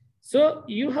player. So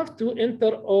you have to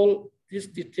enter all these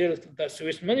details to the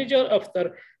Swiss manager.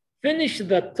 After finish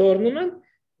the tournament,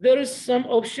 there is some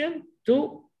option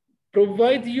to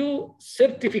provide you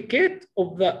certificate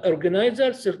of the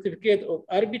organizer, certificate of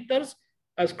arbiters,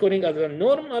 as calling as a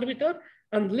norm arbiter,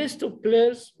 and list of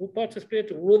players who participate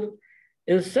with.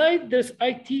 Inside this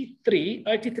IT3,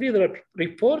 the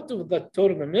report of the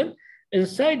tournament.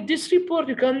 Inside this report,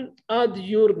 you can add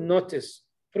your notice.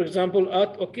 For example,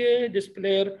 add, okay, this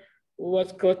player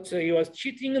was caught, he was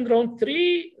cheating in round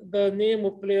 3, the name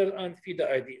of player and FIDE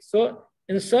ID. So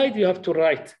inside you have to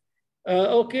write,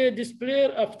 okay, this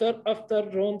player after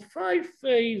round 5,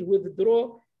 he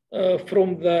withdraw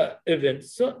from the event.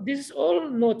 So this is all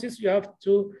notice you have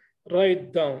to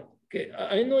write down. Okay,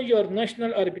 I know your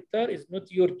national arbiter is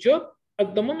not your job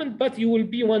at the moment, but you will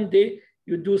be one day,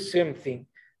 you do same thing.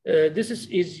 This is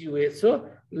easy way. So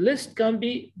list can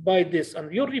be by this,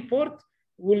 and your report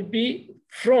will be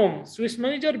from Swiss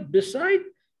manager. Beside,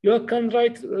 you can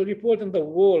write a report in the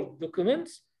Word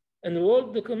documents, and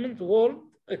Word document, Word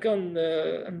can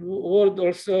and Word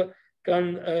also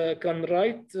can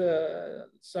write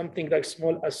something like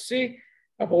small essay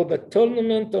about the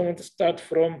tournament. I want to start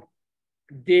from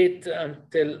date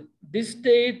until this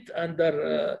date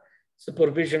under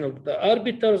supervision of the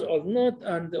arbiters or not,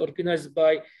 and organized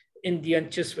by Indian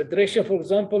Chess Federation, for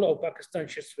example, or Pakistan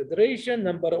Chess Federation.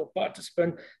 Number of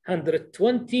participants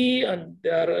 120, and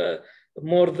there are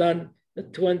more than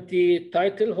 20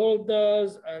 title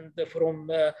holders, and from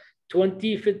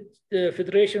 20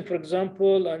 federation, for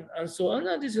example, and so on.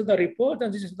 And this is the report,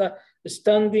 and this is the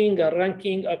standing and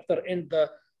ranking after in the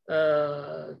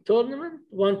tournament.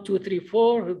 1, 2, 3,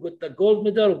 4 with the gold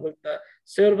medal, with the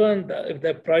silver, if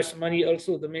the prize money,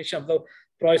 also the mention of the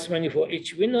prize money for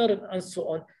each winner, and so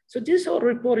on. So this whole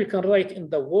report you can write in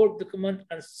the Word document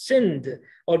and send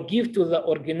or give to the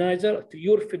organizer, to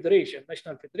your federation,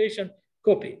 national federation,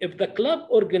 copy. If the club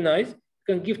organize, you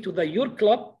can give to your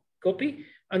club copy,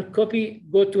 and copy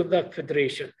go to the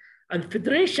federation. And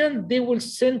federation, they will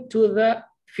send to the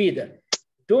FIDE.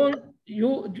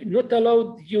 You not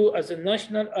allowed you as a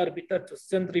national arbiter to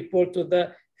send report to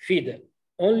the FIDE.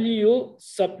 Only you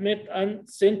submit and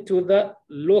send to the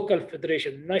local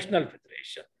federation, national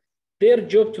federation. Their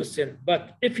job to send.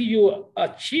 But if you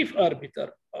are chief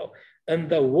arbiter in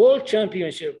the world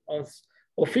championship on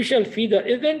official FIDE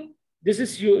event, this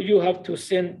is you have to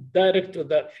send direct to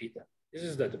that FIDE. This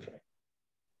is the difference.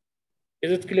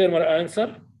 Is it clear, my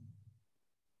answer?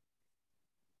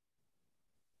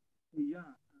 Yeah.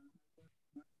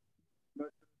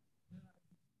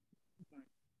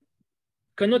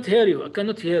 Cannot hear you. I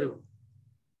cannot hear you.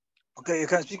 Okay, you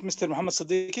can speak, Mr. Muhammad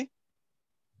Siddiqui.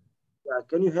 Yeah,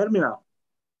 can you hear me now?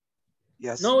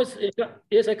 Yes. No,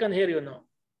 yes, I can hear you now.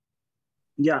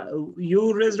 Yeah,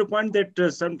 you raised a point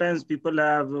that sometimes people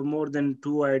have more than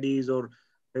 2 IDs, or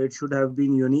it should have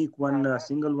been unique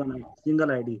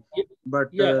single ID.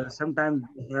 But yeah. Sometimes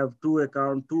they have 2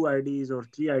 accounts, 2 IDs or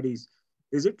 3 IDs.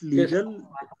 Is it legal to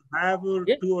have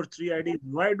 2 or 3 IDs?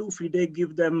 Why do FIDE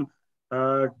give them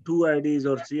 2 IDs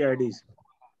or 3 IDs?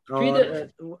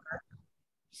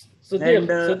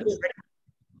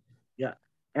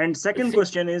 And second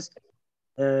question is,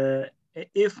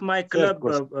 if my club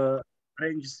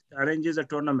arranges a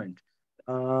tournament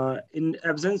in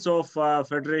absence of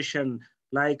federation,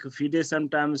 like FIDE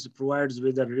sometimes provides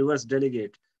with a reverse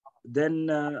delegate, then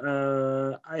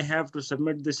I have to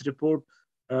submit this report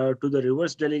to the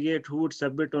reverse delegate, who would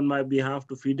submit on my behalf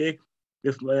to FIDE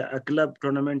if a club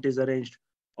tournament is arranged.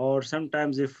 Or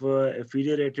sometimes if a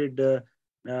FIDE rated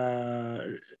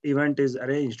event is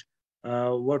arranged,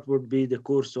 what would be the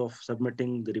course of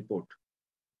submitting the report?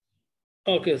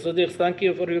 Okay, Sudhir, thank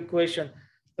you for your question.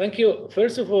 Thank you.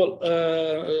 First of all,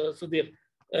 Sudhir,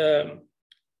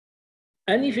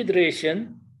 any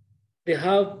federation, they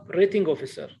have rating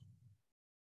officer.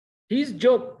 His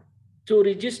job to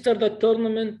register the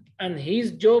tournament, and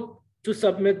his job to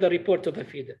submit the report to the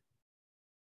FIDE.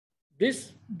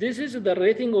 This is the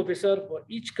rating officer for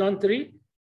each country,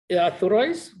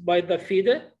 authorized by the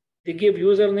FIDE. They give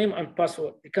username and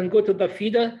password. They can go to the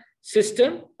FIDE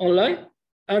system online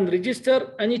and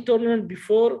register any tournament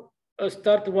before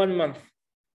start 1 month.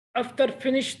 after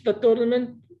finish the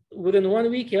tournament, within 1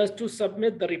 week, he has to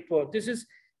submit the report. This is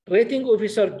rating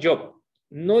officer job,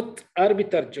 not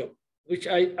arbiter job, which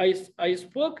I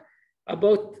spoke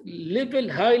about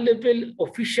high level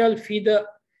official FIDE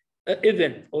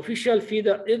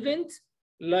event,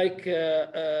 like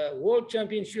World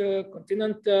Championship,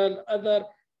 Continental, other.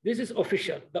 This is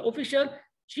official. The official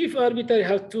chief arbiter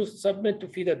has to submit to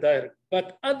FIDE direct,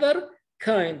 but other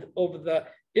kind of the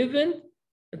event,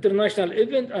 international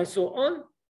event, and so on,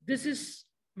 this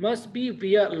must be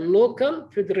via local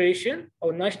federation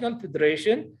or national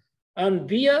federation and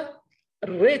via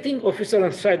rating officer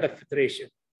inside the federation,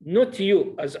 not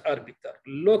you as arbiter.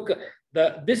 Local.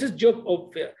 This is job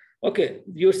of. Okay,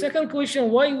 your second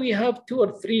question, why we have 2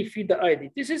 or 3 FIDE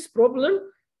ID? This is problem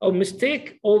or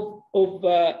mistake of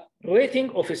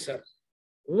rating officer.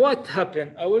 What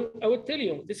happened? I will tell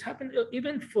you, this happened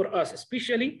even for us,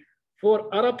 especially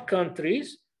for Arab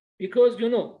countries, because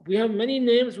we have many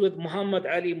names with Muhammad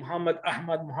Ali, Muhammad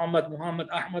Ahmad, Muhammad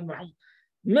Ahmad, Muhammad,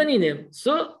 many names.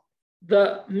 So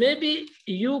maybe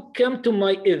you come to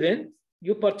my event,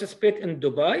 you participate in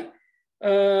Dubai.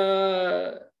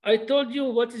 I told you,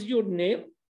 what is your name?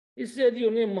 He said,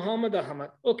 your name, Muhammad Ahmad.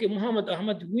 Okay, Muhammad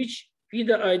Ahmad, which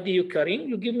FIDE ID you carrying?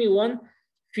 You give me 1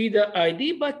 FIDE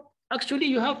ID, but actually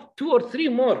you have 2 or 3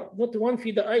 more, not 1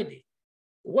 FIDE ID.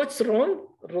 What's wrong?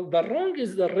 The wrong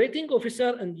is the rating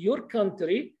officer in your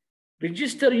country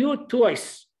register you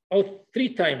twice or 3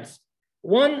 times.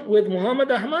 One with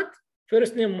Muhammad Ahmad,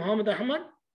 first name Muhammad Ahmad,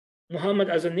 Muhammad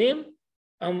as a name,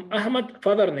 Ahmad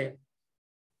father name.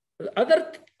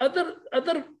 Other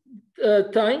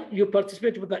time you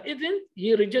participate with the event,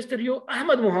 he register you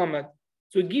Ahmad Muhammad.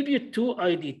 So give you 2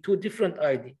 ID, 2 different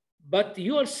ID, but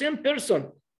you are same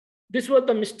person. This was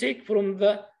the mistake from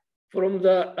the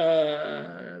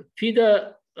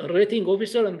FIDE rating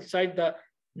officer inside the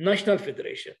national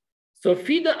federation. So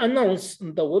FIDE announced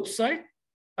on the website,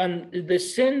 and they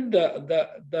send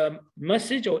the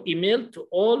message or email to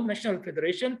all national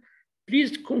federation.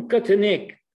 Please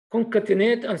concatenate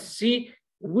and see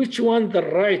which one the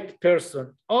right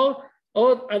person. Or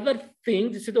other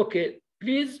things, they said, okay,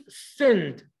 please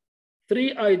send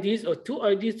 3 IDs or 2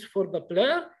 IDs for the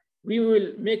player. We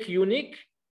will make unique,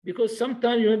 because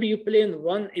sometimes maybe you play in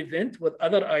one event with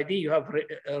other ID, you have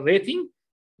a rating.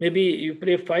 Maybe you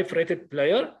play 5 rated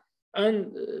player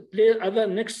and play other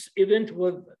next event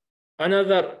with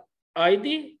another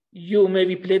ID. You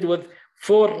maybe played with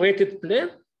 4 rated player.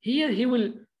 Here he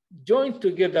will join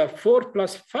together 4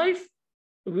 plus 5.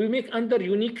 We make under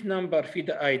unique number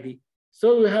FIDE ID.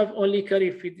 So we have only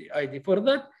carry FIDE ID. For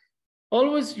that,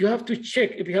 always you have to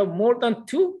check if you have more than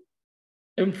 2.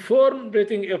 Inform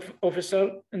rating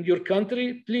officer in your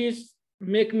country, please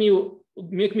make me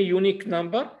unique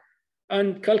number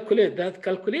and calculate that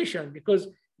calculation, because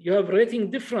you have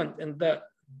rating different in the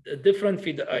different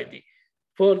FIDE ID.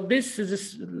 For this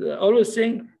is always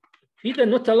saying FIDE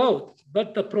not allowed,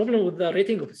 but the problem with the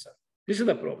rating officer. This is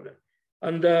the problem.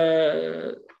 And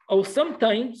or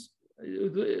sometimes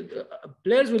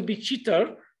players will be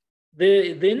cheater.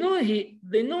 They know he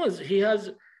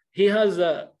has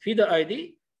a FIDE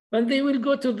ID, and they will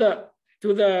go to the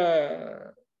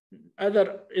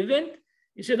other event.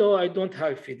 He said, "Oh, I don't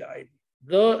have FIDE ID."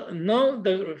 Though now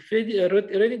the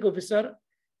rating officer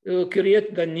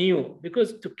create the new,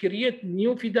 because to create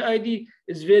new FIDE ID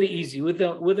is very easy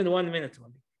within 1 minute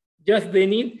only. Just they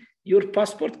need your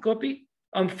passport copy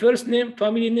and first name,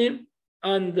 family name,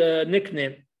 and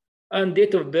nickname, and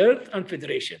date of birth and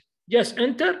federation. Just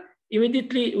enter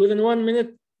immediately within 1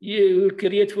 minute. You will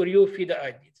create for you FIDE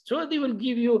ID. So they will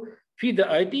give you FIDE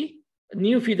ID,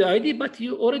 new FIDE ID, but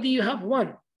you already have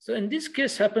one. So in this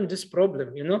case happened this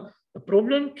problem, the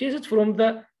problem cases from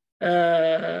the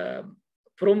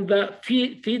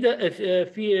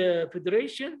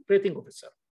federation rating officer.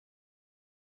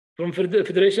 From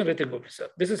federation rating officer.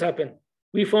 This has happened.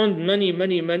 We found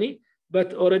many,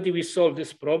 but already we solved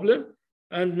this problem,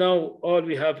 and now all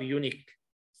we have unique.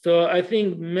 So I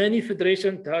think many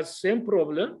federations has same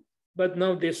problem, but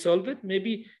now they solve it.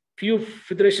 Maybe few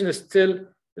federations still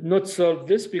not solve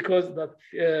this, because the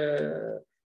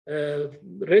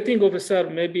rating officer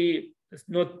maybe is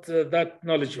not that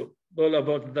knowledgeable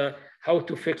about how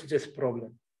to fix this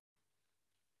problem.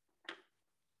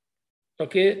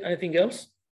 Okay, anything else?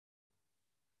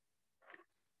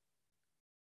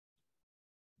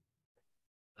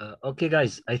 Okay,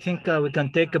 guys, I think we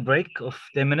can take a break of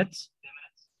 10 minutes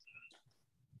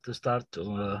to start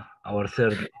our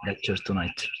third lecture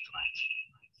tonight.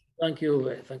 Thank you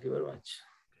very much.